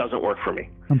 It doesn't work for me.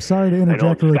 I'm sorry to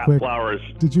interject really quick. Flowers,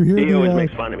 did you hear he always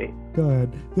makes fun of me. Go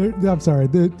ahead. I'm sorry.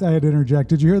 I had to interject.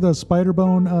 Did you hear the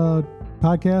Spiderbone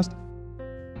podcast?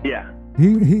 Yeah.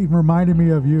 He reminded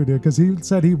me of you, dude, because he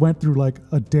said he went through like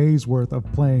a day's worth of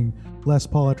playing Les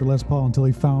Paul after Les Paul until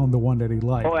he found the one that he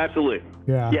liked. Oh, absolutely.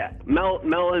 Yeah. Yeah. Mel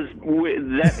is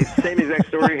that same exact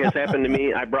story has happened to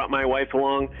me. I brought my wife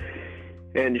along,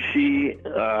 and she's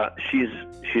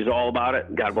all about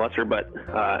it. God bless her, but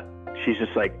she's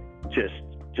just like, just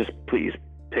please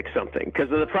pick something. Because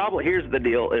the problem here's the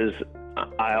deal is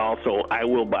I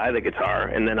will buy the guitar,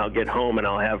 and then I'll get home and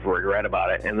I'll have regret about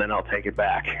it, and then I'll take it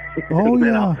back. Oh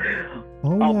yeah.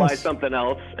 I'll buy something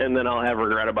else, and then I'll have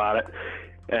regret about it.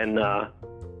 And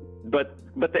but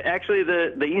the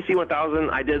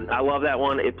EC1000 I love that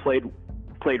one. It played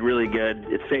really good.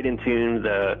 It stayed in tune.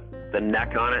 The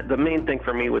neck on it. The main thing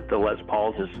for me with the Les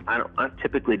Pauls is I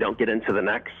typically don't get into the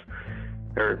necks.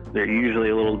 They're usually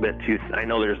a little bit too. I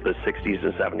know there's the 60s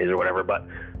and 70s or whatever, but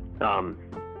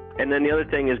and then the other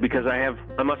thing is because I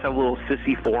must have little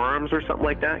sissy forearms or something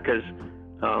like that, because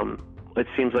it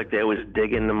seems like they always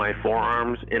dig into my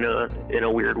forearms in a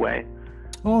weird way.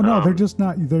 Oh no, they're just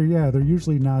not. They're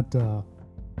usually not.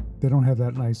 They don't have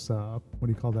that nice. What do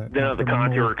you call that? They don't have the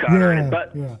contour cutter.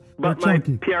 Yeah, but my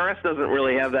PRS doesn't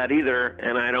really have that either,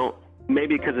 and I don't.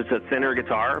 Maybe because it's a thinner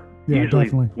guitar. Yeah, usually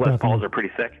definitely. Les Pauls are pretty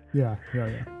thick. Yeah.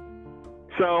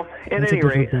 So at any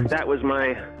rate, that was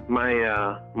my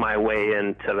way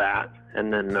into that,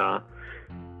 and then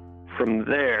from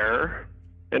there,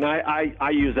 and I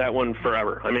use that one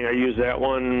forever. I mean, I use that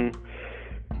one.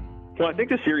 Well, I think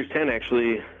the Series 10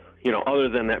 actually, other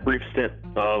than that brief stint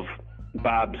of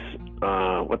Bob's,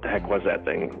 what the heck was that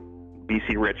thing?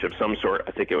 BC Rich of some sort.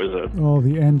 I think it was the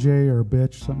NJ or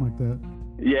Bitch, something like that.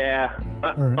 Yeah.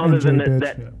 Or other NJ than Bitch,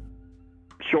 that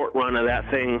short run of that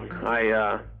thing,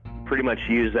 I pretty much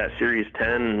use that Series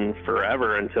 10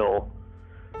 forever until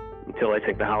I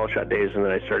take the Hollow Shot days, and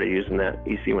then I started using that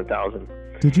EC1000.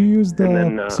 Did you use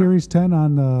the Series 10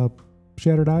 on the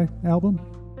Shattered Eye album?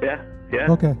 Yeah.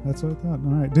 Okay, that's what I thought.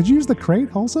 All right. Did you use the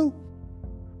crate also?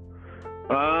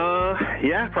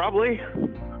 Yeah, probably.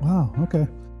 Wow. Okay.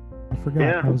 I forgot.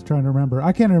 Yeah. I was trying to remember.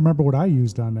 I can't remember what I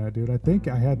used on that, dude. I think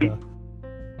I had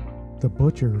the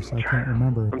Butchers. I can't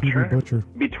remember. PB Butcher.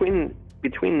 Between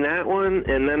between that one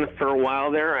and then for a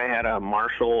while there, I had a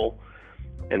Marshall,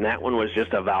 and that one was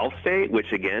just a valve state,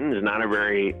 which again is not a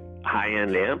very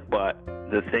high-end amp, but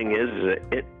the thing is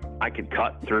that I could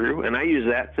cut through, and I use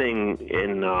that thing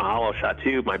in hollow shot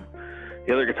too.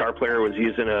 The other guitar player was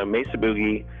using a Mesa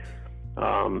Boogie,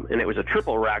 and it was a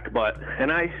triple rack,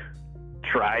 and I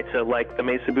try to like the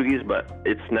Mesa Boogies, but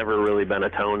it's never really been a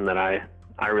tone that I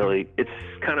really, it's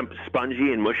kind of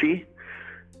spongy and mushy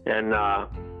and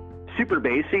super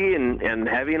bassy and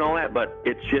heavy and all that, but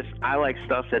it's just, I like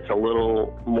stuff that's a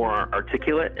little more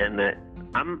articulate, and that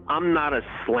I'm not a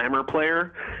slammer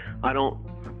player. I don't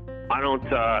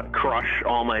crush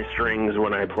all my strings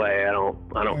when I play. I don't.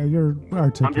 Yeah, you're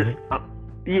articulate.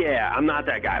 I'm not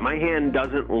that guy. My hand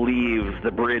doesn't leave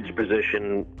the bridge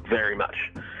position very much.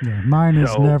 Yeah, mine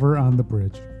is never on the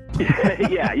bridge.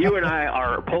 Yeah, you and I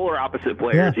are polar opposite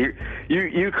players. Yeah.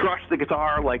 You crush the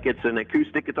guitar like it's an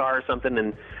acoustic guitar or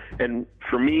something, and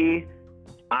for me,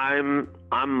 I'm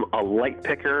a light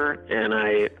picker, and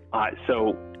I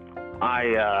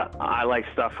like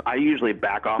stuff. I usually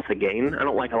back off the gain. I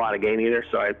don't like a lot of gain either,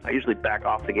 so I usually back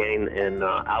off the gain, and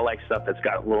I like stuff that's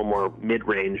got a little more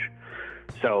mid-range.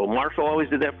 So Marshall always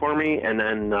did that for me, and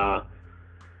then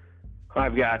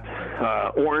I've got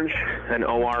Orange, an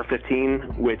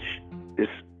OR15, which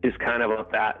is kind of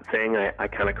that thing. I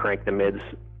kind of crank the mids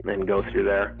and go through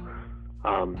there.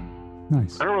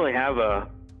 Nice. I don't really have a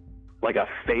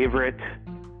favorite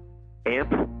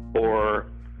amp or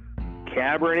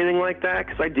cab or anything like that,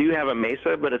 because I do have a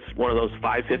Mesa, but it's one of those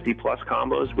 550 plus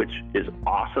combos, which is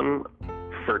awesome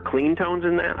for clean tones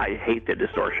in that. I hate the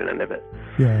distortion end of it.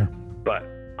 Yeah. But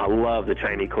I love the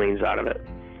shiny cleans out of it.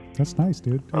 That's nice,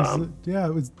 dude.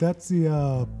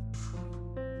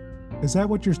 Is that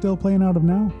what you're still playing out of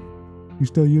now? You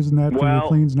still using that for your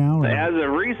cleans now? Or? As of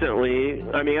recently,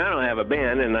 I mean, I don't have a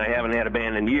band, and I haven't had a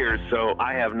band in years, so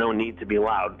I have no need to be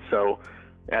loud. So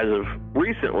as of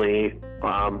recently,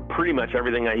 pretty much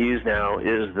everything I use now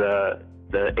is the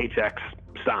HX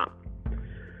Stomp.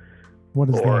 What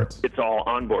is or that? It's all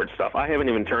onboard stuff. I haven't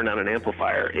even turned on an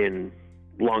amplifier in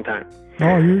a long time.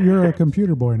 Oh, you're a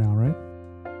computer boy now, right?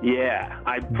 Yeah,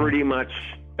 I pretty much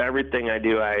everything I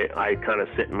do, I kind of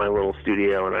sit in my little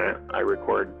studio and I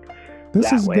record.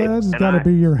 This has got to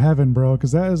be your heaven, bro,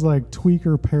 because that is like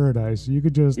tweaker paradise. You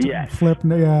could just flip.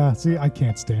 Yeah, see, I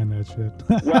can't stand that shit.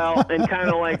 Well, and kind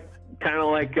of like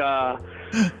I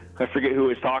forget who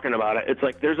was talking about it. It's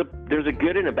like there's a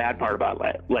good and a bad part about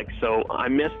that. Like, so I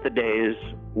miss the days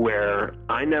where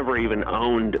I never even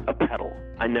owned a pedal.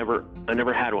 I never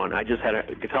had one. I just had a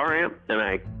guitar amp and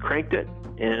I cranked it,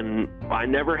 and I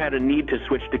never had a need to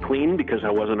switch to clean because I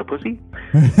wasn't a pussy.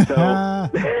 So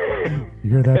you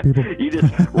hear that, people? You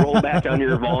just roll back on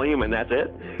your volume and that's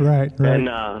it. Right. And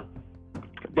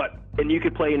you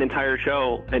could play an entire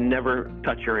show and never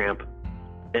touch your amp.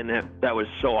 And that was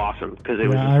so awesome, because it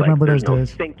was just like, there's no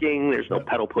thinking, there's no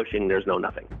pedal pushing, there's no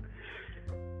nothing.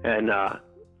 And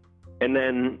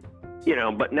then,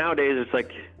 but nowadays it's like,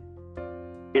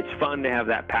 it's fun to have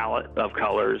that palette of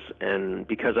colors, and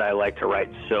because I like to write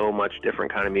so much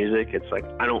different kind of music, it's like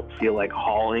I don't feel like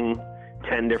hauling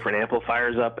 10 different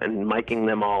amplifiers up and miking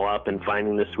them all up and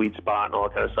finding the sweet spot and all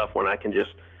that kind of stuff, when I can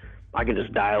just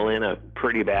dial in a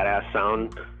pretty badass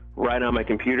sound right on my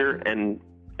computer and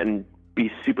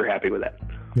be super happy with that.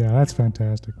 Yeah, that's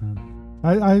fantastic, man.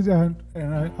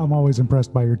 I'm always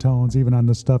impressed by your tones, even on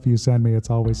the stuff you send me. It's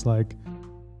always like,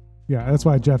 yeah, that's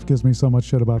why Jeff gives me so much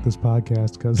shit about this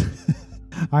podcast, because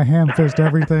I ham-fist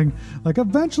everything. Like,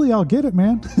 eventually I'll get it,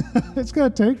 man. It's gonna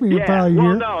take me probably a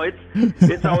year. No,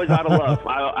 it's always out of love.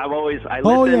 I listen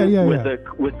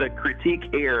with the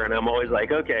critique ear, and I'm always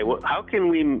like, okay, well, how can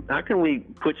we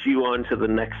put you on to the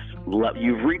next level?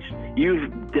 You've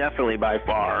definitely by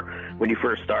far, when you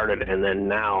first started, and then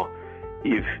now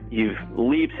you've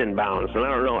leaps and bounds. And I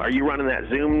don't know, are you running that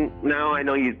Zoom now? I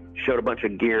know you showed a bunch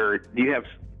of gear. Do you have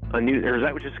or is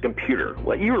that just a computer?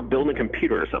 Like, you were building a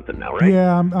computer or something now, right?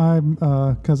 Yeah, I'm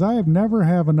because I have never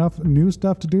have enough new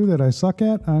stuff to do that I suck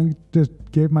at. I just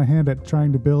gave my hand at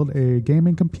trying to build a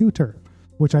gaming computer,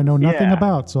 which I know nothing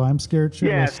about, so I'm scared shitless.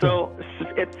 Yeah, so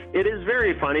it is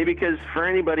very funny, because for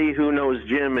anybody who knows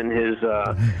Jim and his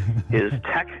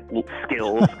tech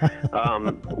skills,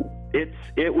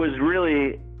 it was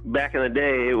really, back in the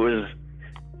day, it was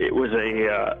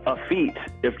a feat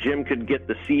if Jim could get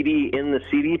the CD in the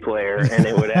CD player and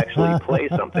it would actually play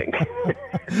something.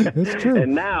 It's true.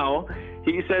 And now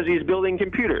he says he's building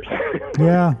computers.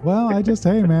 Yeah, well,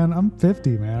 hey, man, I'm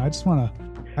 50, man.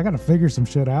 I got to figure some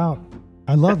shit out.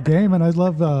 I love gaming. I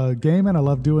love gaming. I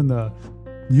love doing the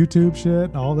YouTube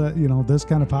shit, all that, this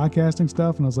kind of podcasting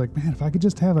stuff. And I was like, man, if I could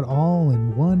just have it all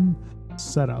in one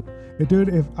setup. Dude,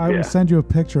 if I would send you a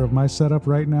picture of my setup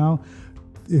right now,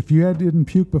 if you didn't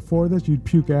puke before this, you'd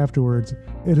puke afterwards.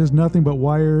 It is nothing but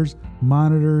wires,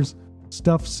 monitors,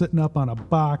 stuff sitting up on a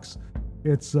box.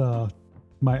 It's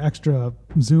my extra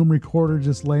Zoom recorder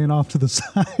just laying off to the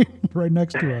side right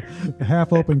next to a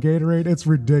half-open Gatorade. It's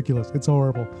ridiculous. It's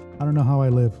horrible. I don't know how I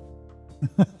live.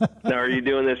 Now, are you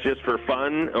doing this just for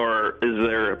fun, or is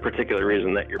there a particular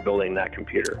reason that you're building that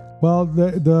computer? Well,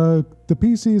 the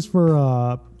PC is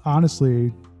for,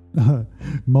 honestly,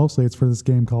 mostly it's for this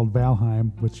game called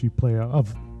Valheim, which you play a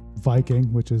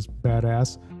Viking, which is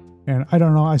badass. And I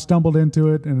don't know, I stumbled into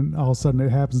it, and all of a sudden it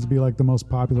happens to be like the most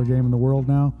popular game in the world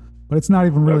now. But it's not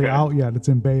even really out yet. It's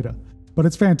in beta. But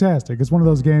it's fantastic. It's one of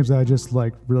those games that I just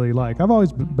really like. I've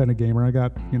always been a gamer.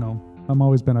 I'm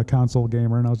always been a console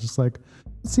gamer, and I was just like,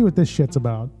 let's see what this shit's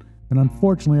about. And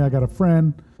unfortunately, I got a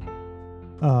friend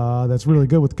that's really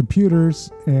good with computers,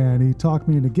 and he talked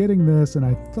me into getting this, and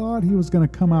I thought he was going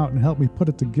to come out and help me put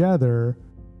it together,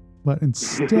 but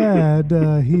instead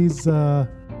he's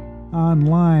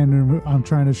online, and I'm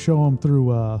trying to show him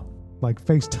through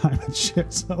FaceTime and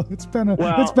shit. So it's been a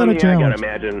challenge. I gotta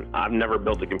imagine, I've never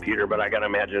built a computer, but I gotta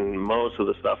imagine most of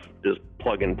the stuff is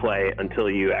plug and play until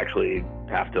you actually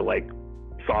have to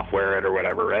software it or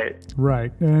whatever, right?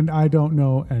 Right. And I don't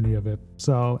know any of it.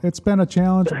 So it's been a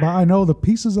challenge, but I know the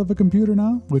pieces of a computer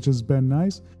now, which has been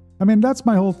nice. I mean, that's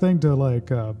my whole thing to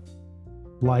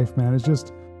life, man. It's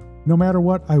just, no matter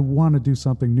what, I want to do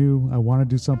something new. I want to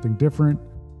do something different.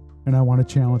 And I want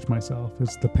to challenge myself.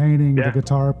 It's the painting, the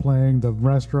guitar playing, the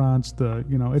restaurants,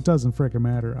 it doesn't freaking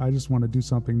matter. I just want to do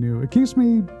something new. It keeps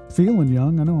me feeling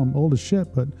young. I know I'm old as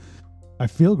shit, but I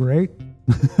feel great.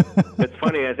 It's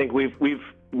funny. I think we've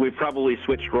probably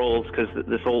switched roles because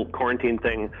this whole quarantine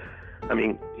thing. I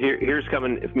mean, here's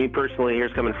coming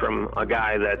from a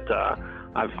guy that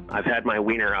I've had my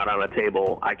wiener out on a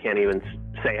table. I can't even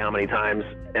say how many times,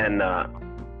 and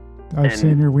I've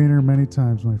seen your wiener many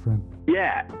times, my friend.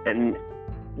 Yeah, and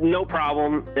no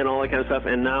problem, and all that kind of stuff.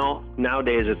 And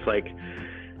nowadays, it's like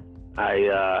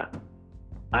I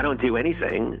don't do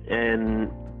anything,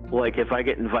 and if I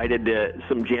get invited to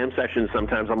some jam sessions,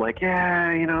 sometimes I'm like,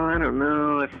 I don't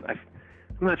know, I'm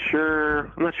not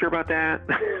sure about that.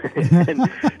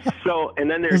 and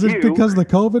then there's Is it because of the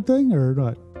COVID thing or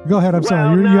not? Go ahead. I'm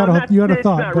sorry. You had a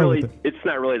thought. It's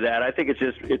not really that. I think it's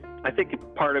just. I think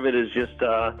part of it is just.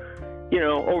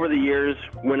 Over the years,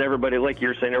 when everybody, like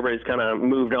you're saying, everybody's kind of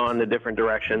moved on to different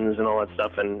directions and all that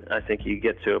stuff, and I think you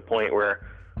get to a point where,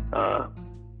 I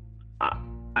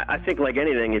think like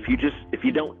anything, if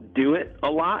you don't do it a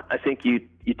lot, I think you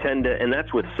tend to, and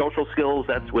that's with social skills,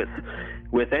 that's with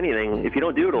anything. If you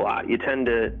don't do it a lot, you tend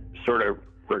to sort of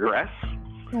regress.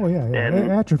 Oh yeah. And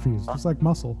it atrophies, just like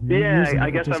muscle. I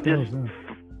guess I've just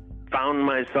found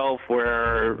myself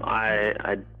where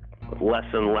I less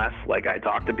and less I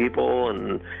talk to people,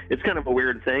 and it's kind of a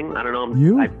weird thing. I don't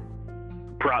know.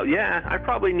 I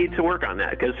probably need to work on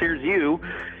that, because here's you,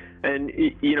 and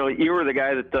you were the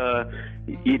guy that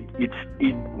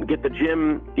you'd get the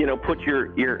gym, put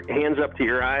your hands up to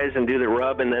your eyes and do the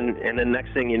rub, and then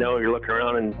next thing you know, you're looking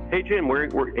around and, hey Jim,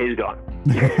 he's gone.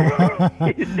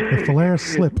 The Polaris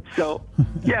slip. So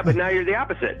but now you're the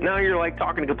opposite. Now you're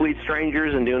talking to complete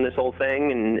strangers and doing this whole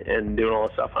thing and doing all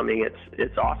this stuff. I mean,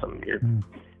 it's awesome.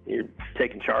 You're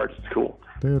taking charge. It's cool.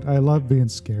 Dude, I love being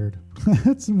scared.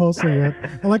 It's mostly it.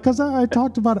 Because I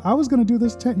talked about it. I was going to do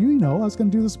this I was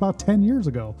going to do this about 10 years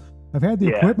ago. I've had the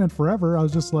equipment forever. I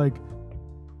was just like,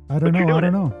 I don't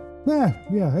know.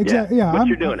 Yeah, exactly. Yeah,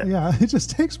 you're doing it. Yeah, it just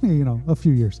takes me, a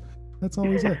few years. That's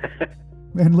always it.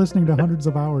 And listening to hundreds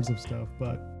of hours of stuff.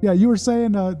 But yeah, you were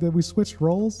saying that we switched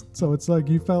roles. So it's like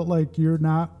you felt like you're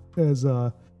not as,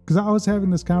 because I was having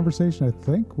this conversation, I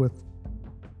think, with,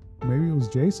 maybe it was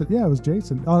Jason. Yeah, it was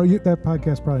Jason. Oh, that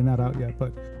podcast's probably not out yet.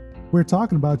 But we're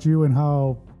talking about you and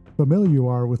how familiar you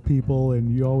are with people,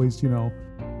 and you always, you know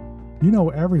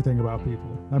everything about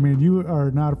people. I mean, you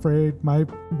are not afraid. My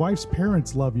wife's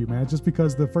parents love you, man, just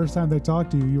because the first time they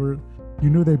talked to you, you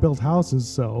knew they built houses.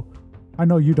 So I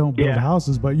know you don't build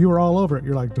houses, but you were all over it.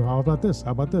 You're like, how about this?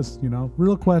 How about this?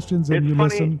 Real questions, and it's you funny.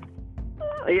 Listen.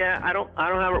 Yeah, I don't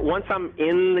have it. Once I'm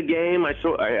in the game, I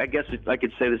guess I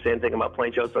could say the same thing about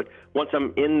playing shows. Once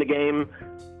I'm in the game,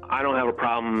 I don't have a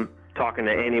problem talking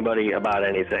to anybody about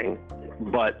anything.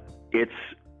 But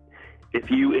if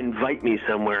you invite me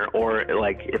somewhere, or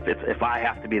if I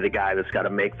have to be the guy that's got to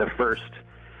make the first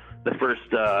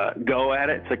go at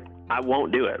it, it's I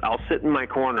won't do it. I'll sit in my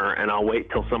corner and I'll wait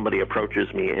till somebody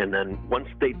approaches me, and then once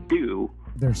they do,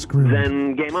 they're screwed.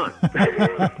 then game on.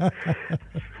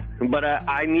 But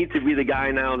I need to be the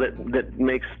guy now that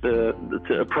makes to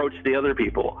approach the other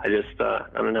people. I just I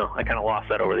don't know. I kind of lost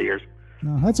that over the years.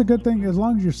 No, that's a good thing. As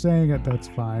long as you're saying it, that's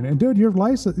fine. And dude, your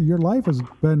life has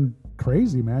been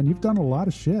crazy, man. You've done a lot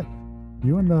of shit.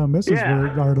 You and the missus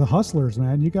are the hustlers,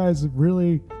 man. You guys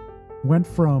really went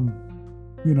from,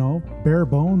 bare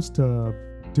bones to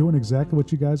doing exactly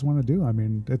what you guys want to do. I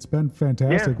mean, it's been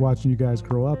fantastic watching you guys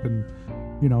grow up and,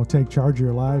 take charge of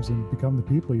your lives and become the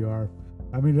people you are.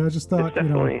 I mean, I just thought,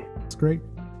 it's great.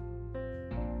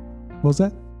 What was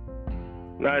that?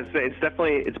 No,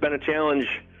 it's been a challenge.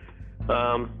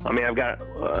 I mean, I've got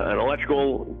an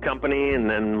electrical company, and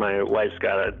then my wife's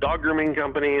got a dog grooming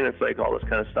company, and it's like all this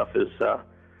kind of stuff is,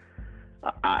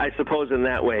 I suppose in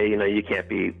that way, you can't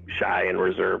be shy and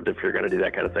reserved if you're going to do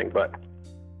that kind of thing, but.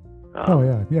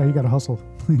 Yeah, you got to hustle.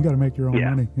 You got to make your own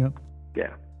money. Yep.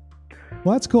 Yeah.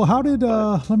 Well, that's cool. How did,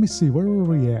 let me see, where were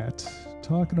we at?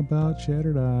 Talking about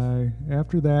Shattered Eye.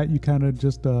 After that, you kind of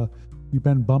just, you've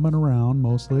been bumming around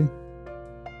mostly.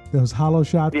 There was Hollow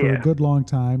Shot for a good long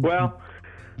time. Well,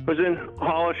 I was in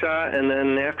Hollow Shot, and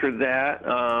then after that,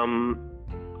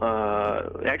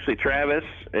 actually Travis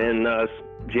and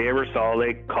Jay Eversole,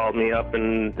 they called me up,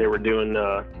 and they were doing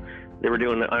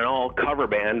an all cover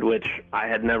band, which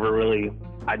I'd never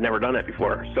done that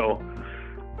before. So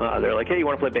they're like, "Hey, you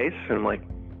want to play bass?" And I'm like,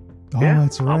 "Yeah,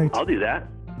 that's right. I'll do that."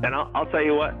 And I'll tell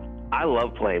you what, I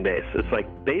love playing bass. It's like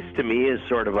bass to me is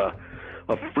sort of a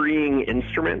freeing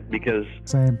instrument because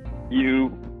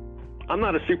I'm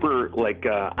not a super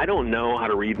I don't know how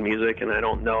to read music, and I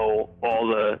don't know all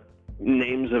the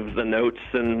names of the notes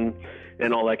and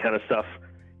all that kind of stuff.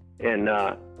 And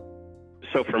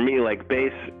so for me, like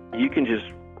bass, you can just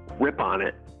rip on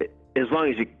it as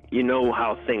long as you know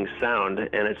how things sound.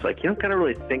 And it's like you don't kind of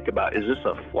really think about, is this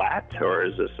a flat or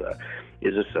is this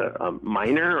a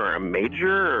minor or a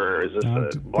major or is this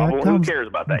who cares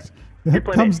about that? It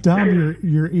comes down to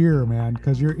your ear, man,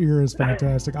 because your ear is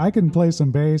fantastic. I can play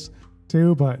some bass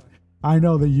too, but I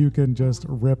know that you can just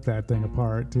rip that thing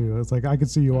apart too. It's like I could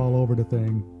see you all over the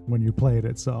thing when you played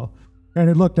it. So, and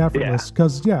it looked effortless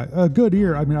because a good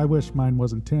ear. I mean, I wish mine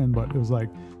wasn't tin, but it was like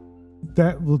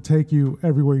that will take you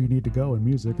everywhere you need to go in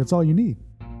music. It's all you need.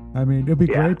 I mean, it'd be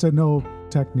great to know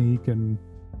technique and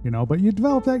but you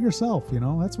develop that yourself.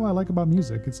 That's what I like about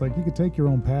music. It's like you could take your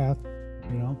own path.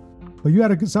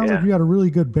 But sounds like you had a really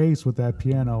good bass with that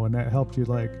piano, and that helped you.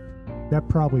 Like that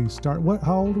probably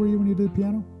how old were you when you did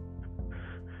piano?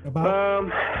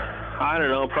 About? I don't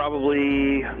know,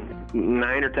 probably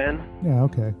 9 or 10. Yeah.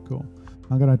 Okay. Cool.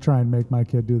 I'm gonna try and make my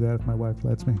kid do that if my wife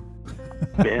lets me.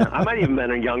 Yeah, I might even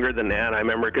been younger than that. I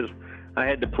remember because I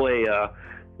had to play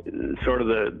sort of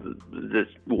this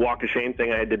walk of shame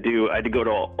thing. I had to go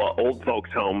to an old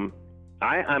folks home.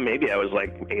 Maybe I was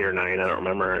like 8 or 9, I don't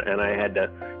remember, and I had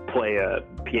to play a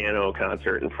piano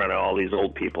concert in front of all these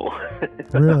old people.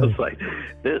 Really? I was like,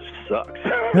 this sucks.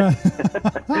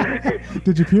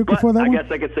 Did you puke before that? I guess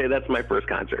I could say that's my first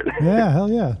concert. Yeah, hell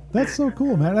yeah. That's so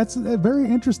cool, man. That's a very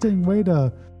interesting way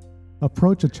to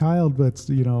approach a child that's,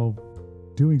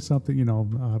 doing something,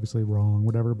 obviously wrong,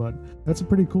 whatever, but that's a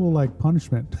pretty cool,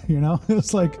 punishment,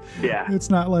 It's like, it's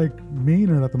not, mean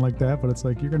or nothing like that, but it's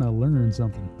like, you're going to learn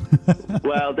something.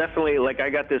 Well, definitely, I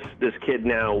got this kid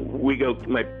now. We go,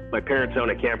 my parents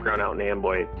own a campground out in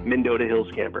Amboy, Mendota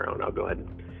Hills Campground. I'll go ahead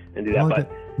and do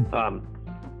that.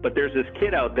 But there's this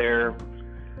kid out there,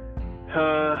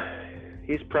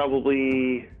 he's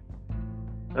probably,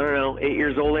 I don't know, 8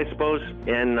 years old, I suppose,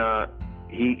 and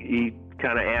he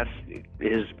kind of asked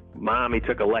his mom, he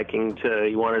took a liking to,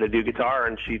 he wanted to do guitar,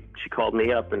 and she called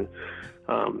me up, and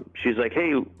she's like,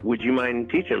 "Hey, would you mind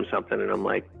teaching him something?" And I'm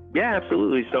like, "Yeah,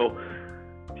 absolutely."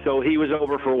 So he was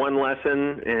over for one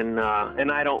lesson, and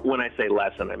I don't, when I say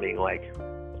lesson, I mean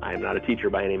I'm not a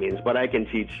teacher by any means, but I can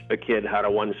teach a kid how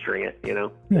to one string it,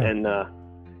 Yeah. And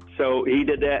so he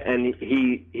did that, and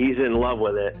he's in love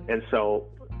with it. And so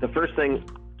the first thing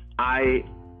I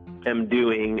am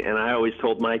doing, and I always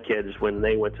told my kids when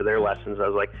they went to their lessons, I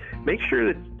was like, make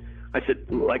sure that, I said,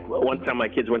 one time my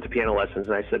kids went to piano lessons,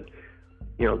 and I said,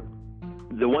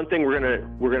 the one thing we're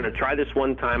gonna try this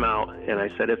one time out, and I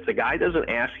said, if the guy doesn't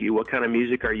ask you what kind of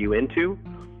music are you into,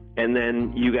 and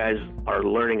then you guys are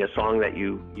learning a song that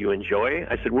you enjoy,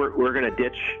 I said, we're gonna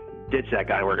ditch that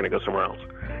guy, and we're gonna go somewhere else.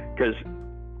 Because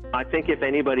I think if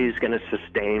anybody's gonna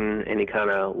sustain any kind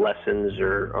of lessons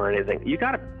or anything, you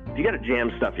gotta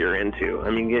jam stuff you're into. I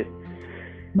mean,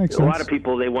 makes a sense. lot of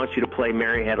people, they want you to play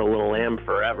Mary Had a Little Lamb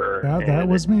forever. Yeah, that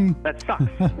was me. That sucks.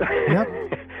 Yep.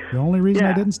 The only reason I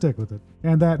Yeah. didn't stick with it.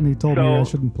 And he told me I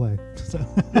shouldn't play. So.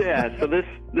 Yeah, so this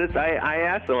I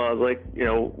asked him, I was like, you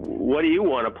know, what do you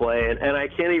want to play? And I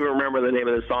can't even remember the name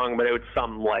of the song, but it was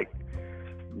something like,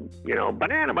 you know,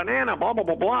 banana, blah, blah,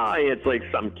 blah, blah. It's like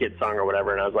some kid song or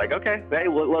whatever. And I was like, okay, hey,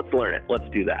 let's learn it. Let's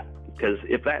do that. Because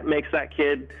if that makes that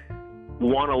kid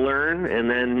want to learn, and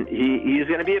then he's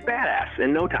going to be a badass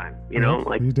in no time, you know?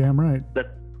 Like, you're damn right. That's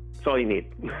all you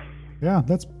need. Yeah,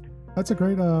 that's a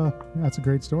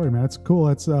great story, man. It's cool.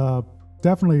 It's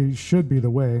definitely should be the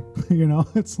way, you know?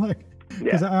 It's like,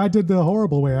 because I did the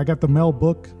horrible way. I got the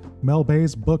Mel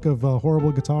Bay's book of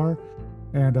horrible guitar,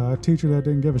 and a teacher that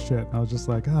didn't give a shit. I was just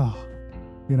like, oh,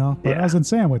 you know, but I was in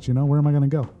Sandwich, you know, where am I going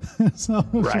to go? So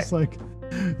it was just like,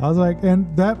 I was like,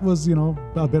 and that was, you know,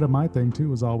 a bit of my thing too,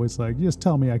 was always like, you just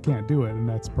tell me I can't do it, and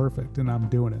that's perfect, and I'm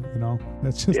doing it, you know?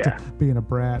 That's just being a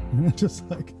brat. And it's just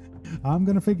like, I'm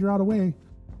going to figure out a way.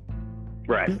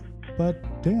 Right. But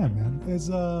damn, man, is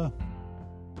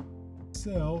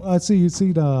so let's see. You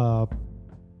see the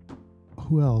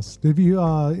who else? Have you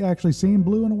actually seen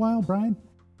Blue in a while, Brian?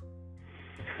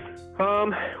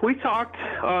 We talked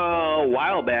a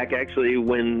while back, actually,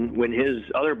 when his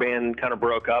other band kind of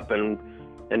broke up, and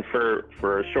for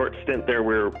a short stint there,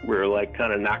 we were like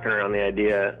kind of knocking around the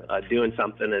idea of doing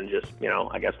something, and just, you know,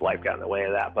 I guess life got in the way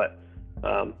of that, but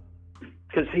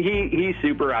because he's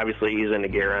super, obviously he's into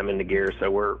gear, I'm into gear, so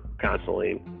we're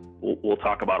constantly we'll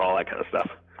talk about all that kind of stuff.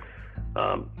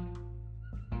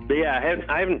 But yeah,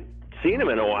 I haven't seen him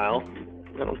in a while.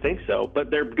 I don't think so, but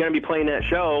they're going to be playing that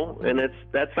show, and it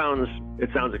sounds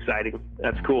exciting.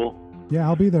 That's cool. Yeah,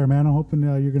 I'll be there, man. I'm hoping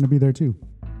you're going to be there too.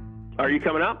 Are you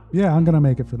coming up? Yeah, I'm going to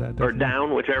make it for that. Definitely. Or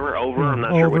down, whichever. Over, I'm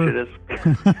not sure which it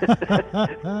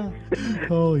is.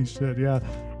 Holy shit! Yeah,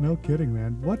 no kidding,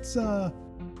 man. What's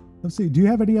let's see. Do you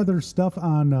have any other stuff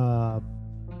on?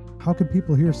 How can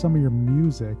people hear some of your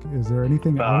music? Is there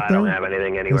anything out there? I don't have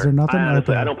anything anywhere. Is there nothing?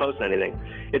 Honestly, I don't post anything.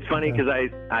 It's funny because I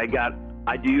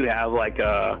do have like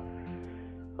I've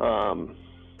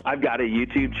got a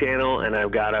YouTube channel, and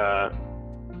I've got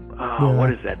what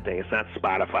is that thing? It's not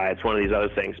Spotify. It's one of these other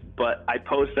things. But I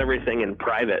post everything in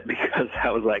private because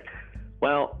I was like,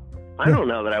 well, I don't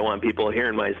know that I want people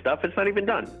hearing my stuff. It's not even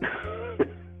done.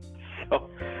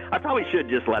 So I probably should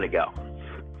just let it go.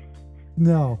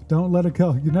 No, don't let it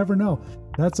go. You never know.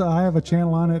 I have a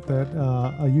channel on it that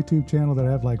a YouTube channel that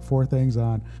I have like 4 things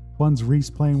on. One's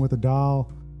Reese playing with a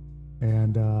doll,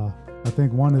 and I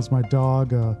think one is my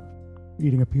dog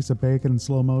eating a piece of bacon in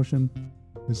slow motion.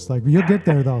 It's like, you'll get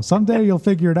there though. Someday you'll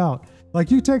figure it out. Like,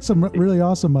 you take some really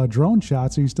awesome drone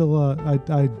shots. Are you still?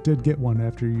 I did get one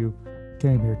after you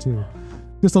came here too.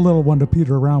 Just a little one to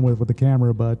peter around with the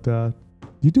camera, but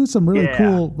you do some really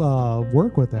cool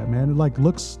work with that, man. It like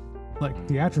looks like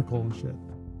theatrical and shit.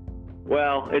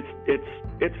 Well,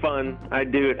 it's fun. I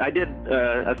did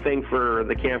a thing for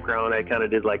the campground. I kind of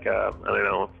did like I don't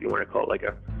know if you want to call it like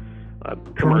a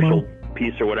commercial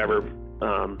piece or whatever.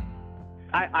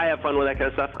 I have fun with that kind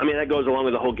of stuff. I mean, that goes along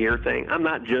with the whole gear thing. I'm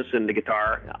not just into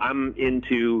guitar. I'm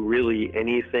into really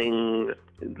anything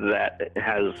that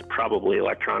has probably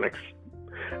electronics.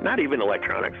 Not even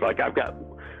electronics. Like, I've got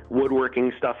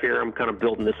woodworking stuff here. I'm kind of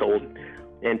building this old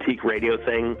antique radio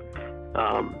thing.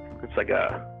 It's like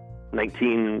a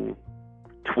 1920s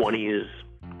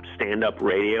stand-up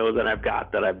radio that I've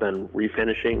got that I've been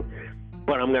refinishing.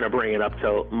 But I'm going to bring it up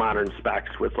to modern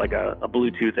specs with like a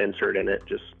Bluetooth insert in it,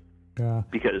 just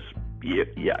because you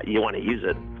want to use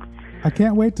it. I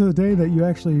can't wait till the day that you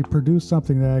actually produce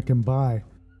something that I can buy,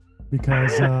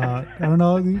 because I don't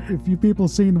know if you people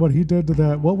seen what he did to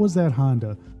that. What was that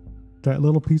Honda? That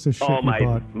little piece of shit you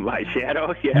bought. My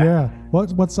Shadow? Yeah. Yeah.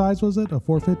 What size was it? A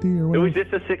 450 or what? It was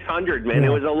just a 600, man. Yeah.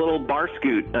 It was a little bar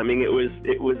scoot. I mean, it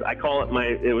was I call it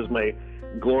my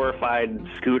glorified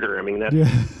scooter. I mean, that's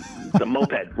the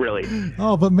moped, really.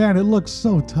 Oh, but man, it looks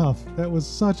so tough. That was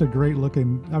such a great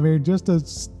looking. I mean, just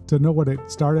to know what it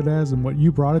started as and what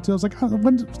you brought it to, I was like,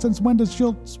 since when does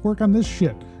Schiltz work on this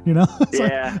shit? You know?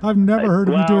 Like, I've never heard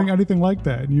of you doing anything like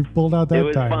that, and you pulled out that time. It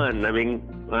was fun. I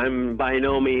mean, I'm by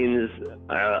no means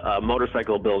a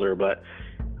motorcycle builder, but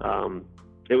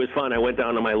it was fun. I went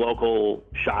down to my local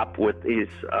shop with these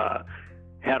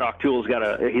Haddock Tools.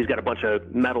 He's got a bunch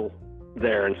of metal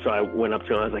there, and so I went up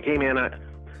to him. I was like, hey man, I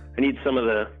need some of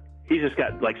the. He's just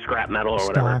got like scrap metal or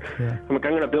whatever. Yeah. I'm like,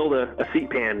 I'm gonna build a seat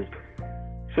pan.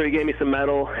 So he gave me some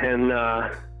metal, and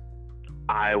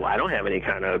I don't have any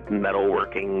kind of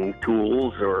metalworking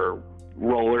tools or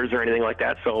rollers or anything like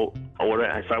that. So I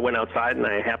went outside, and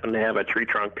I happened to have a tree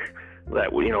trunk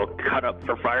that cut up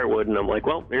for firewood, and I'm like,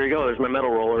 well, there you go. There's my metal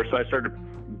roller. So I started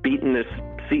beating this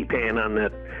seat pan on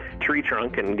that tree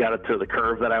trunk and got it to the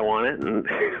curve that I wanted. And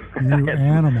you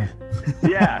animal.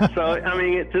 Yeah. So I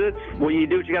mean, it's well, you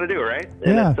do what you got to do, right?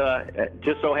 And Yeah. it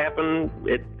just so happened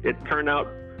it turned out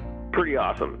pretty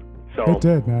awesome. So It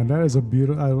did, man. That is a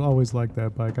beautiful. I always liked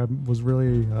that bike. I was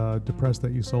really depressed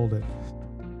that you sold it.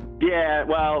 yeah,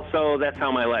 well, so that's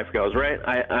how my life goes, right?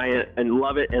 I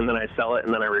love it, and then I sell it,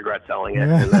 and then I regret selling it,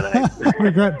 Yeah. and then I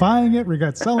Regret buying it,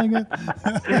 regret selling it.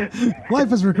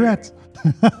 Life is regrets.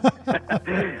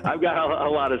 I've got a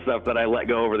lot of stuff that I let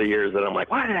go over the years that I'm like,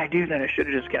 why did I do that? I should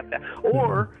have just kept that.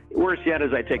 Or worse yet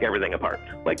is I take everything apart.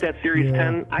 Like that Series Yeah.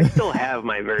 10, I still have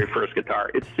my very first guitar.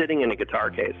 It's sitting in a guitar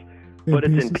case, but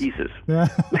it's in pieces. Yeah.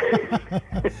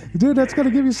 Dude, that's going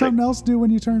to give you something else to do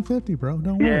when you turn 50, bro.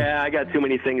 Don't worry. Yeah, I got too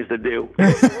many things to do.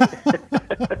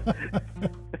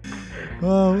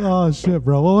 Oh, shit,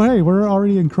 bro. Well, hey, we're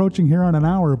already encroaching here on an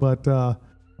hour, but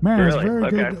man, Really? it's very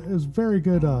Okay. good. It was very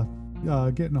good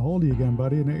getting a hold of you again,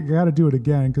 buddy. And you got to do it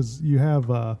again because you have.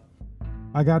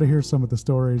 I got to hear some of the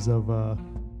stories of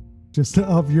just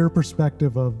of your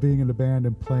perspective of being in the band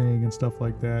and playing and stuff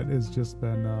like that. It's just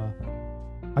been.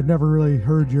 I've never really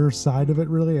heard your side of it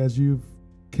really as you've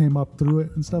came up through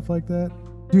it and stuff like that.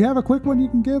 Do you have a quick one you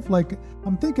can give? Like,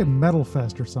 I'm thinking Metal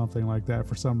Fest or something like that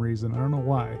for some reason. I don't know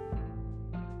why.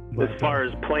 As far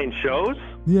as playing shows,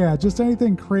 Yeah, just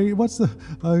anything crazy. What's the?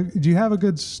 Do you have a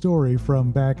good story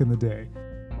from back in the day?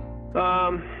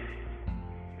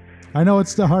 I know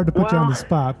it's still hard to put you on the Well-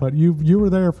 spot, but you were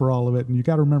there for all of it, and you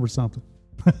got to remember something.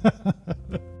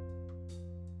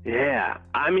 yeah.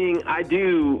 I mean, I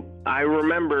do. I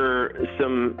remember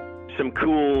some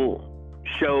cool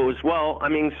shows. Well, I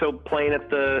mean, so playing at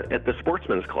the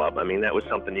Sportsman's Club. I mean, that was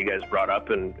something you guys brought up,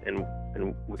 and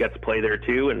we got to play there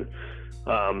too. And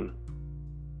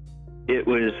it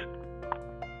was,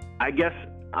 I guess,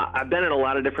 I've been in a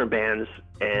lot of different bands,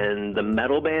 and the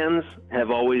metal bands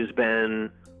have always been.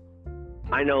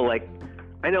 I know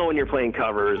when you're playing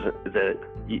covers that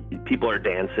people are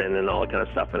dancing and all that kind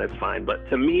of stuff, and it's fine. But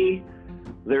to me,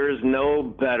 there is no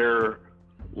better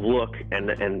look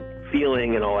and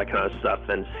feeling and all that kind of stuff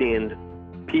than seeing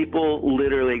people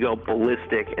literally go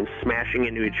ballistic and smashing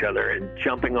into each other and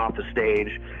jumping off the stage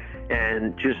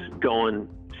and just going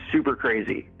super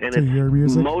crazy. And To your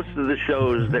music? it's most of the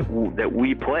shows that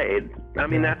we played. I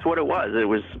mean, that's what it was.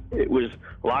 It was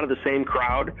a lot of the same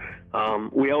crowd.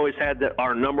 We always had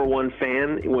our number one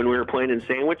fan when we were playing in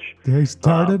Sandwich. They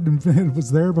started and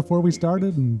was there before we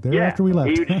started, and there after we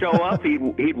left. He'd show up.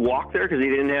 He'd walk there because he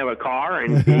didn't have a car,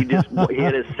 and he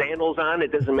had his sandals on.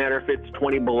 It doesn't matter if it's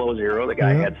 20 below zero. The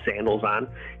guy had sandals on.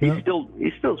 He still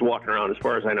is walking around, as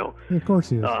far as I know. Of course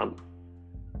he is.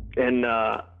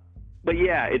 But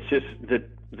yeah, it's just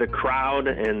the crowd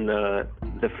and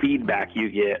the feedback you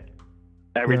get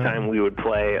every time we would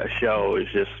play a show is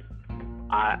just.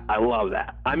 I love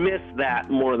that. I miss that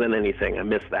more than anything. I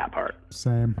miss that part.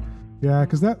 Same. Yeah,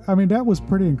 because that was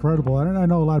pretty incredible. I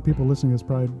know a lot of people listening to this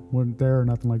probably weren't there or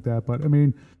nothing like that, but I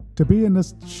mean, to be in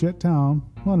this shit town,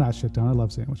 well, not shit town, I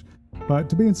love Sandwich, but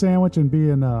to be in Sandwich and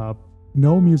be in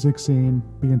no music scene,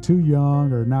 being too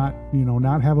young or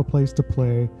not have a place to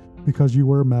play because you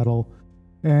were metal,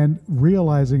 and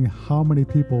realizing how many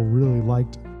people really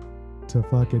liked to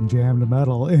fucking jam to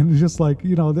metal. And just like,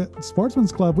 the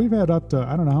Sportsman's Club, we've had up to,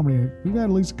 I don't know how many, we've had at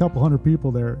least a couple hundred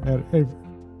people there at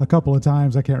a couple of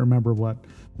times. I can't remember what,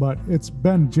 but it's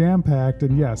been jam packed.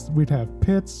 And yes, we'd have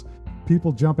pits,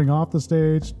 people jumping off the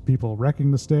stage, people wrecking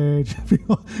the stage,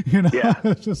 people,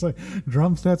 it's just like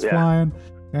drum sets flying.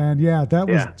 And that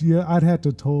was, I'd have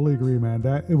to totally agree, man.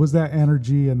 That it was that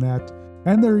energy and they're,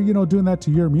 doing that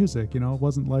to your music, it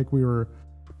wasn't like we were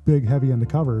big heavy into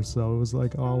covers, so it was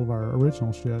like all of our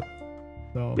original shit.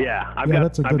 So I've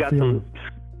got feeling.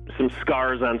 some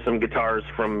scars on some guitars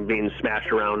from being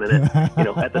smashed around in it.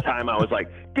 At the time I was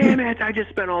like, damn it, I just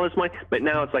spent all this money. But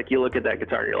now it's like you look at that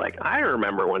guitar and you're like, I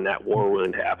remember when that war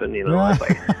wound happened. It's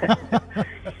like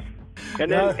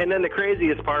and then the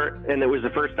craziest part, and it was the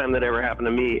first time that ever happened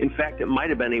to me. In fact, it might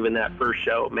have been even that first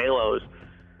show, Malos.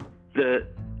 The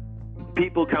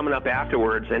people coming up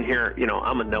afterwards and here,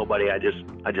 I'm a nobody. I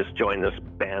just joined this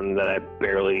band that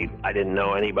I didn't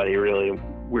know anybody really.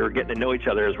 We were getting to know each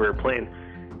other as we were playing.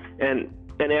 And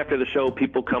after the show,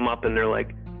 people come up and they're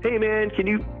like, hey man,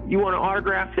 you want to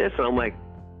autograph this? And I'm like,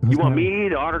 you want me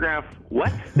to autograph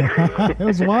what? It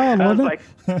was wild, wasn't it? Like,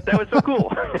 that was so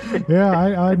cool. Yeah,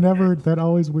 I never, that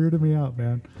always weirded me out,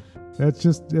 man. It's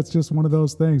just one of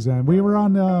those things. And we were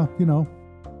on,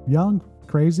 young,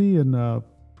 crazy, and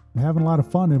having a lot of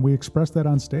fun, and we expressed that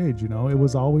on stage. It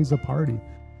was always a party,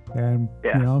 and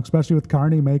especially with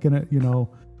Carney making it,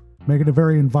 making it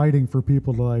very inviting for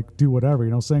people to like do whatever,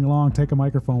 sing along, take a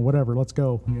microphone, whatever, let's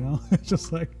go, It's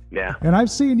just like, yeah. And I've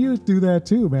seen you do that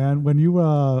too, man. When you,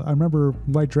 I remember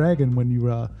White Dragon, when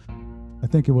you, I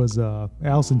think it was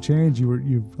Alice in Chains,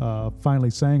 you finally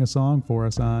sang a song for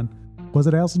us on, was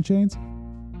it Alice in Chains?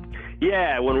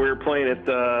 Yeah, when we were playing at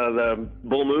the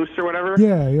Bull Moose or whatever.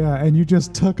 Yeah, and you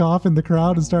just took off in the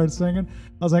crowd and started singing.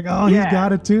 I was like, oh, yeah. He's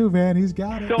got it too, man. He's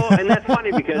got it. So, and that's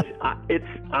funny because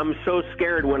I'm so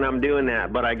scared when I'm doing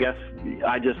that, but I guess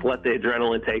I just let the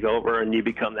adrenaline take over and you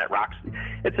become that rock.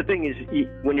 It's the thing is,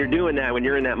 when you're doing that, when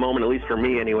you're in that moment, at least for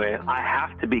me anyway, I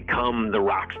have to become the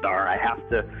rock star. I have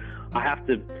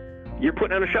to. You're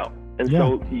putting on a show, and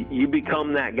so you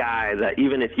become that guy that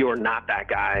even if you're not that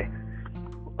guy.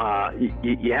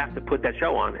 You have to put that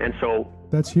show on, and so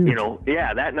that's huge.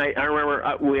 That night I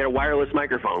remember we had a wireless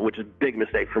microphone, which is a big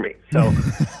mistake for me. So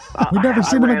we've never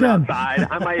seen them again. Outside.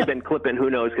 I might have been clipping,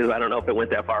 who knows, because I don't know if it went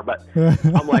that far. But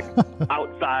I'm like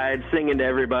outside singing to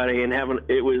everybody and having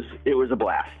it was a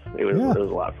blast. It was a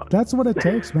lot of fun. That's what it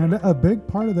takes, man. A big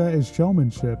part of that is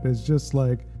showmanship. Is just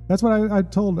like that's what I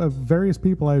told various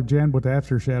people I've jammed with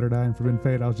after Shattered Eye and Forbidden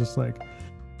Fate. I was just like,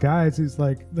 guys,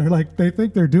 they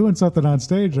think they're doing something on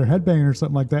stage, they're headbanging or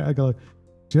something like that. I go,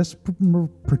 just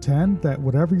pretend that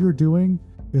whatever you're doing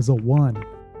is a 1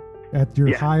 at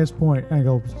your highest point, and I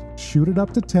go, shoot it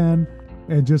up to 10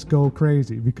 and just go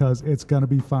crazy because it's gonna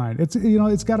be fine. It's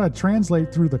it's gotta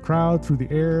translate through the crowd, through the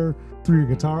air, through your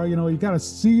guitar. You gotta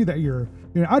see that you're.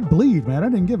 I'd bleed, man. I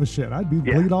didn't give a shit. I'd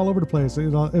bleed all over the place. It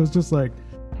was just like,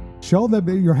 show them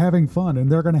that you're having fun,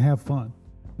 and they're gonna have fun.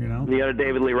 The other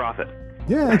David Lee Roth it.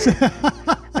 Yeah, exactly.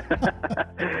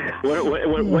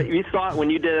 What you saw when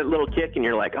you did that little kick, and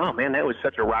you're like, "Oh man, that was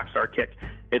such a rock star kick."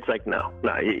 It's like, no,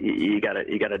 you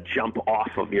gotta jump off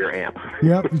of your amp.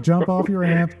 Yep, you jump off your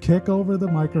amp, kick over the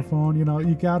microphone.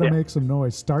 You gotta make some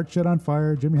noise. Start shit on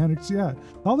fire. Jimi Hendrix,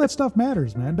 all that stuff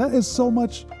matters, man. That is so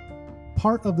much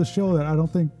part of the show that I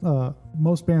don't think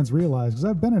most bands realize. Because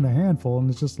I've been in a handful, and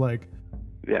it's just like.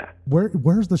 Yeah.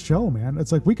 Where's the show, man?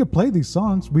 It's like we could play these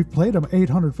songs. We've played them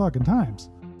 800 fucking times.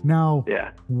 Now,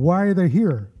 why are they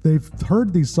here? They've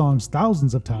heard these songs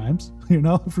thousands of times.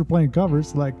 If you're playing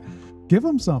covers, like, give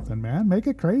them something, man. Make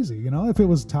it crazy. If it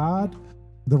was Todd,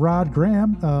 the Rod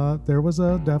Graham, there was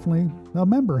definitely a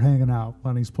member hanging out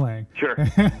when he's playing. Sure.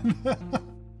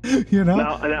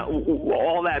 Now,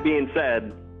 all that being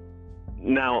said,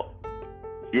 now.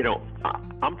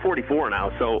 I'm 44 now,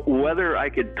 so whether I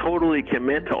could totally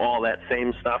commit to all that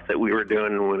same stuff that we were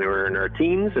doing when we were in our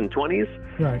teens and 20s,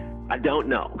 right? I don't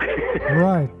know.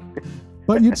 Right.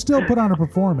 But you'd still put on a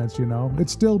performance, It'd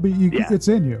still be, it's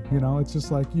in you, It's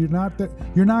just like, you're not going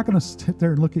to sit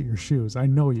there and look at your shoes. I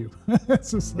know you.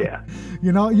 It's just like,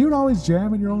 you'd always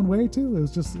jam in your own way too.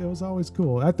 It was always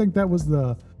cool. I think that was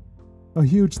a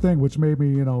huge thing, which made me,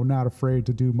 not afraid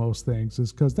to do most things,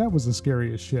 is because that was the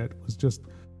scariest shit, was just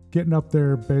getting up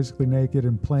there basically naked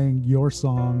and playing your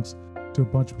songs to a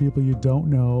bunch of people you don't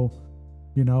know,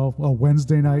 a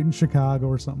Wednesday night in Chicago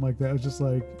or something like that. It was just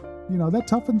like, that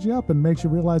toughens you up and makes you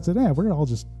realize that, we're all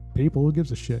just people. Who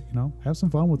gives a shit, Have some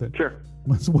fun with it. Sure.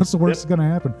 What's the worst that's going to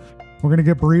happen? We're going to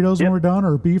get burritos when we're done,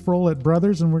 or a beef roll at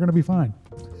Brothers, and we're going to be fine.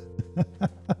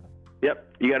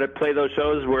 Yep, you got to play those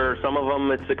shows where some of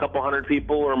them it's a couple hundred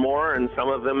people or more, and some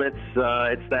of them it's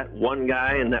that one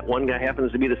guy, and that one guy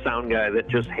happens to be the sound guy that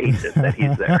just hates it that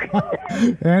he's there.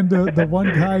 And the one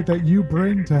guy that you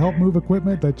bring to help move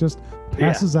equipment that just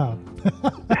passes out.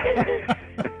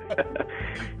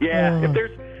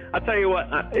 I'll tell you what,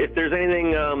 if there's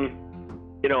anything,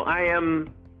 I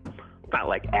am not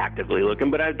like actively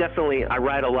looking, but I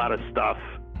write a lot of stuff,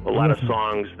 a lot of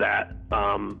songs that.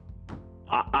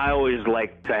 I always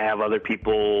like to have other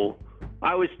people.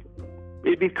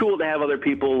 It'd be cool to have other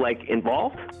people like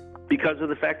involved because of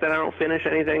the fact that I don't finish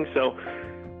anything. So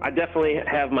I definitely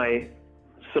have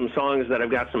some songs that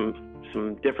I've got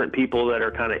some different people that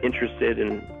are kind of interested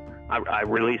in. I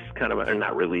released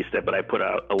not released it, but I put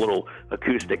out a little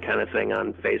acoustic kind of thing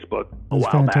on Facebook a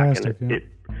while back, and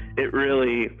it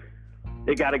really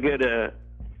got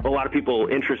a lot of people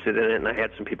interested in it, and I had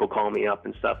some people call me up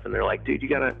and stuff, and they're like, dude, you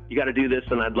gotta do this,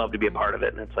 and I'd love to be a part of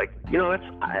it. And it's like,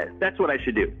 that's what I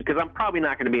should do, because I'm probably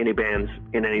not going to be any bands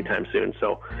in any time soon.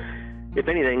 So if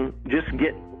anything, just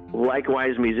get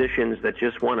likewise musicians that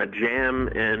just want to jam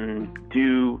and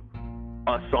do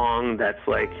a song that's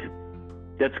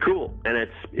cool. And if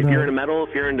you're into metal,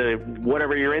 if you're into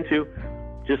whatever you're into,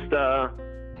 just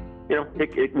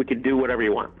we could do whatever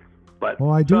you want. But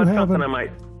I do have something I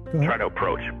might try to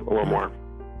approach a little more.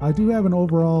 I do have an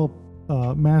overall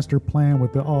master plan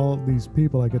with all these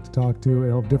people I get to talk to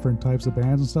of different types of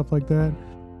bands and stuff like that.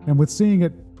 And with seeing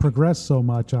it progress so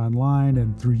much online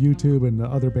and through YouTube and the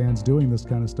other bands doing this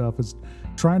kind of stuff, is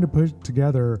trying to put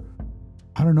together,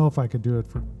 I don't know if I could do it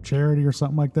for charity or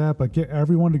something like that, but get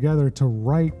everyone together to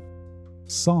write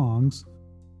songs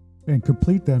and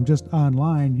complete them just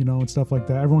online, you know, and stuff like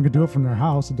that. Everyone could do it from their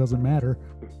house. It doesn't matter.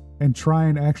 And try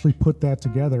and actually put that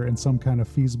together in some kind of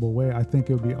feasible way. I think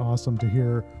it would be awesome to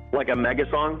hear. Like a mega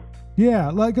song? Yeah,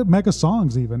 like mega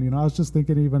songs even. You know, I was just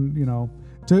thinking even, you know,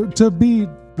 to be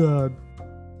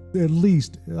at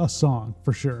least a song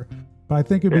for sure. But I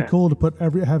think it'd be cool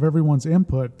to have everyone's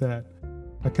input that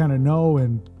I kind of know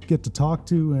and get to talk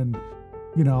to, and,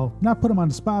 you know, not put them on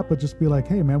the spot, but just be like,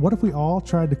 hey man, what if we all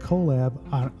tried to collab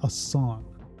on a song?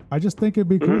 I just think it'd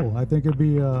be cool. I think it'd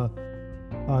be a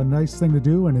nice thing to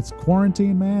do, and it's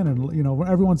quarantine, man, and, you know,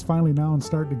 everyone's finally now and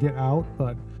starting to get out,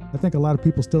 but I think a lot of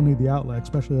people still need the outlet,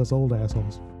 especially us old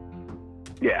assholes.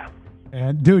 Yeah.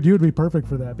 And dude, you would be perfect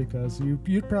for that because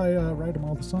you'd probably write them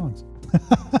all the songs.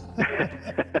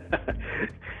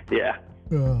 Yeah.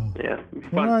 Yeah.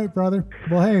 All right, brother.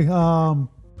 Well, hey,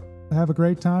 have a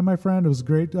great time, my friend. It was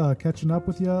great catching up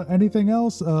with you. Anything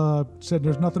else? Said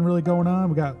there's nothing really going on.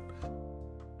 We got,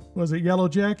 was it Yellow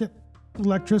Jacket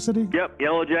Electricity? Yep,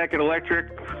 Yellow Jacket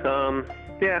Electric.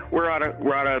 Yeah, we're out of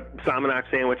Salmonock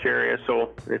Sandwich area,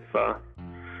 so if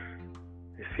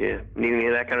you need any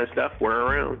of that kind of stuff, we're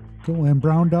around. Cool. And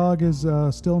Brown Dog is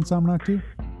still in Salmonock too?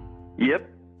 Yep.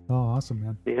 Oh, awesome,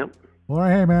 man. Yep. All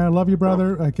right, hey man, I love you,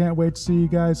 brother. I can't wait to see you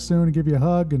guys soon and give you a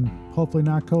hug, and hopefully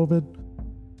not COVID.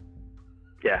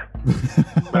 Yeah.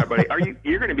 All right, buddy.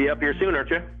 You're going to be up here soon, aren't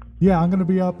you? Yeah, I'm going to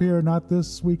be up here not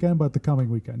this weekend, but the coming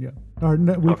weekend. Yeah, or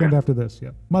weekend after this.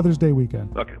 Yeah, Mother's Day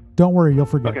weekend. Okay. Don't worry, you'll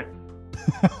forget. Okay.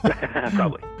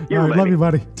 Probably. All right, love you,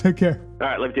 buddy. Take care. All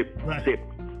right, love you too. Bye. See you.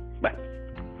 Bye.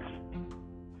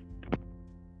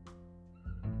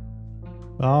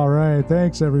 All right,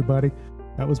 thanks everybody.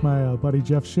 That was my buddy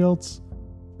Jeff Schiltz.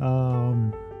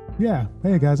 Yeah,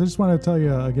 hey guys, I just want to tell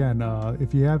you again,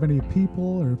 if you have any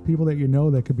people or people that you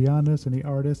know that could be on this, any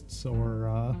artists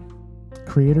or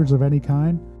creators of any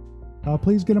kind,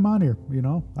 please get them on here. You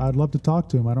know, I'd love to talk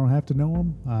to them. I don't have to know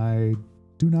them. I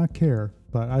do not care,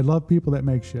 but I love people that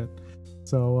make shit.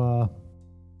 So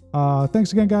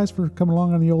thanks again, guys, for coming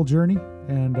along on the old journey,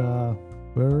 and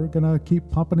we're gonna keep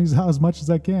pumping these out as much as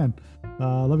I can.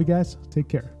 Love you guys. Take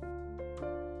care.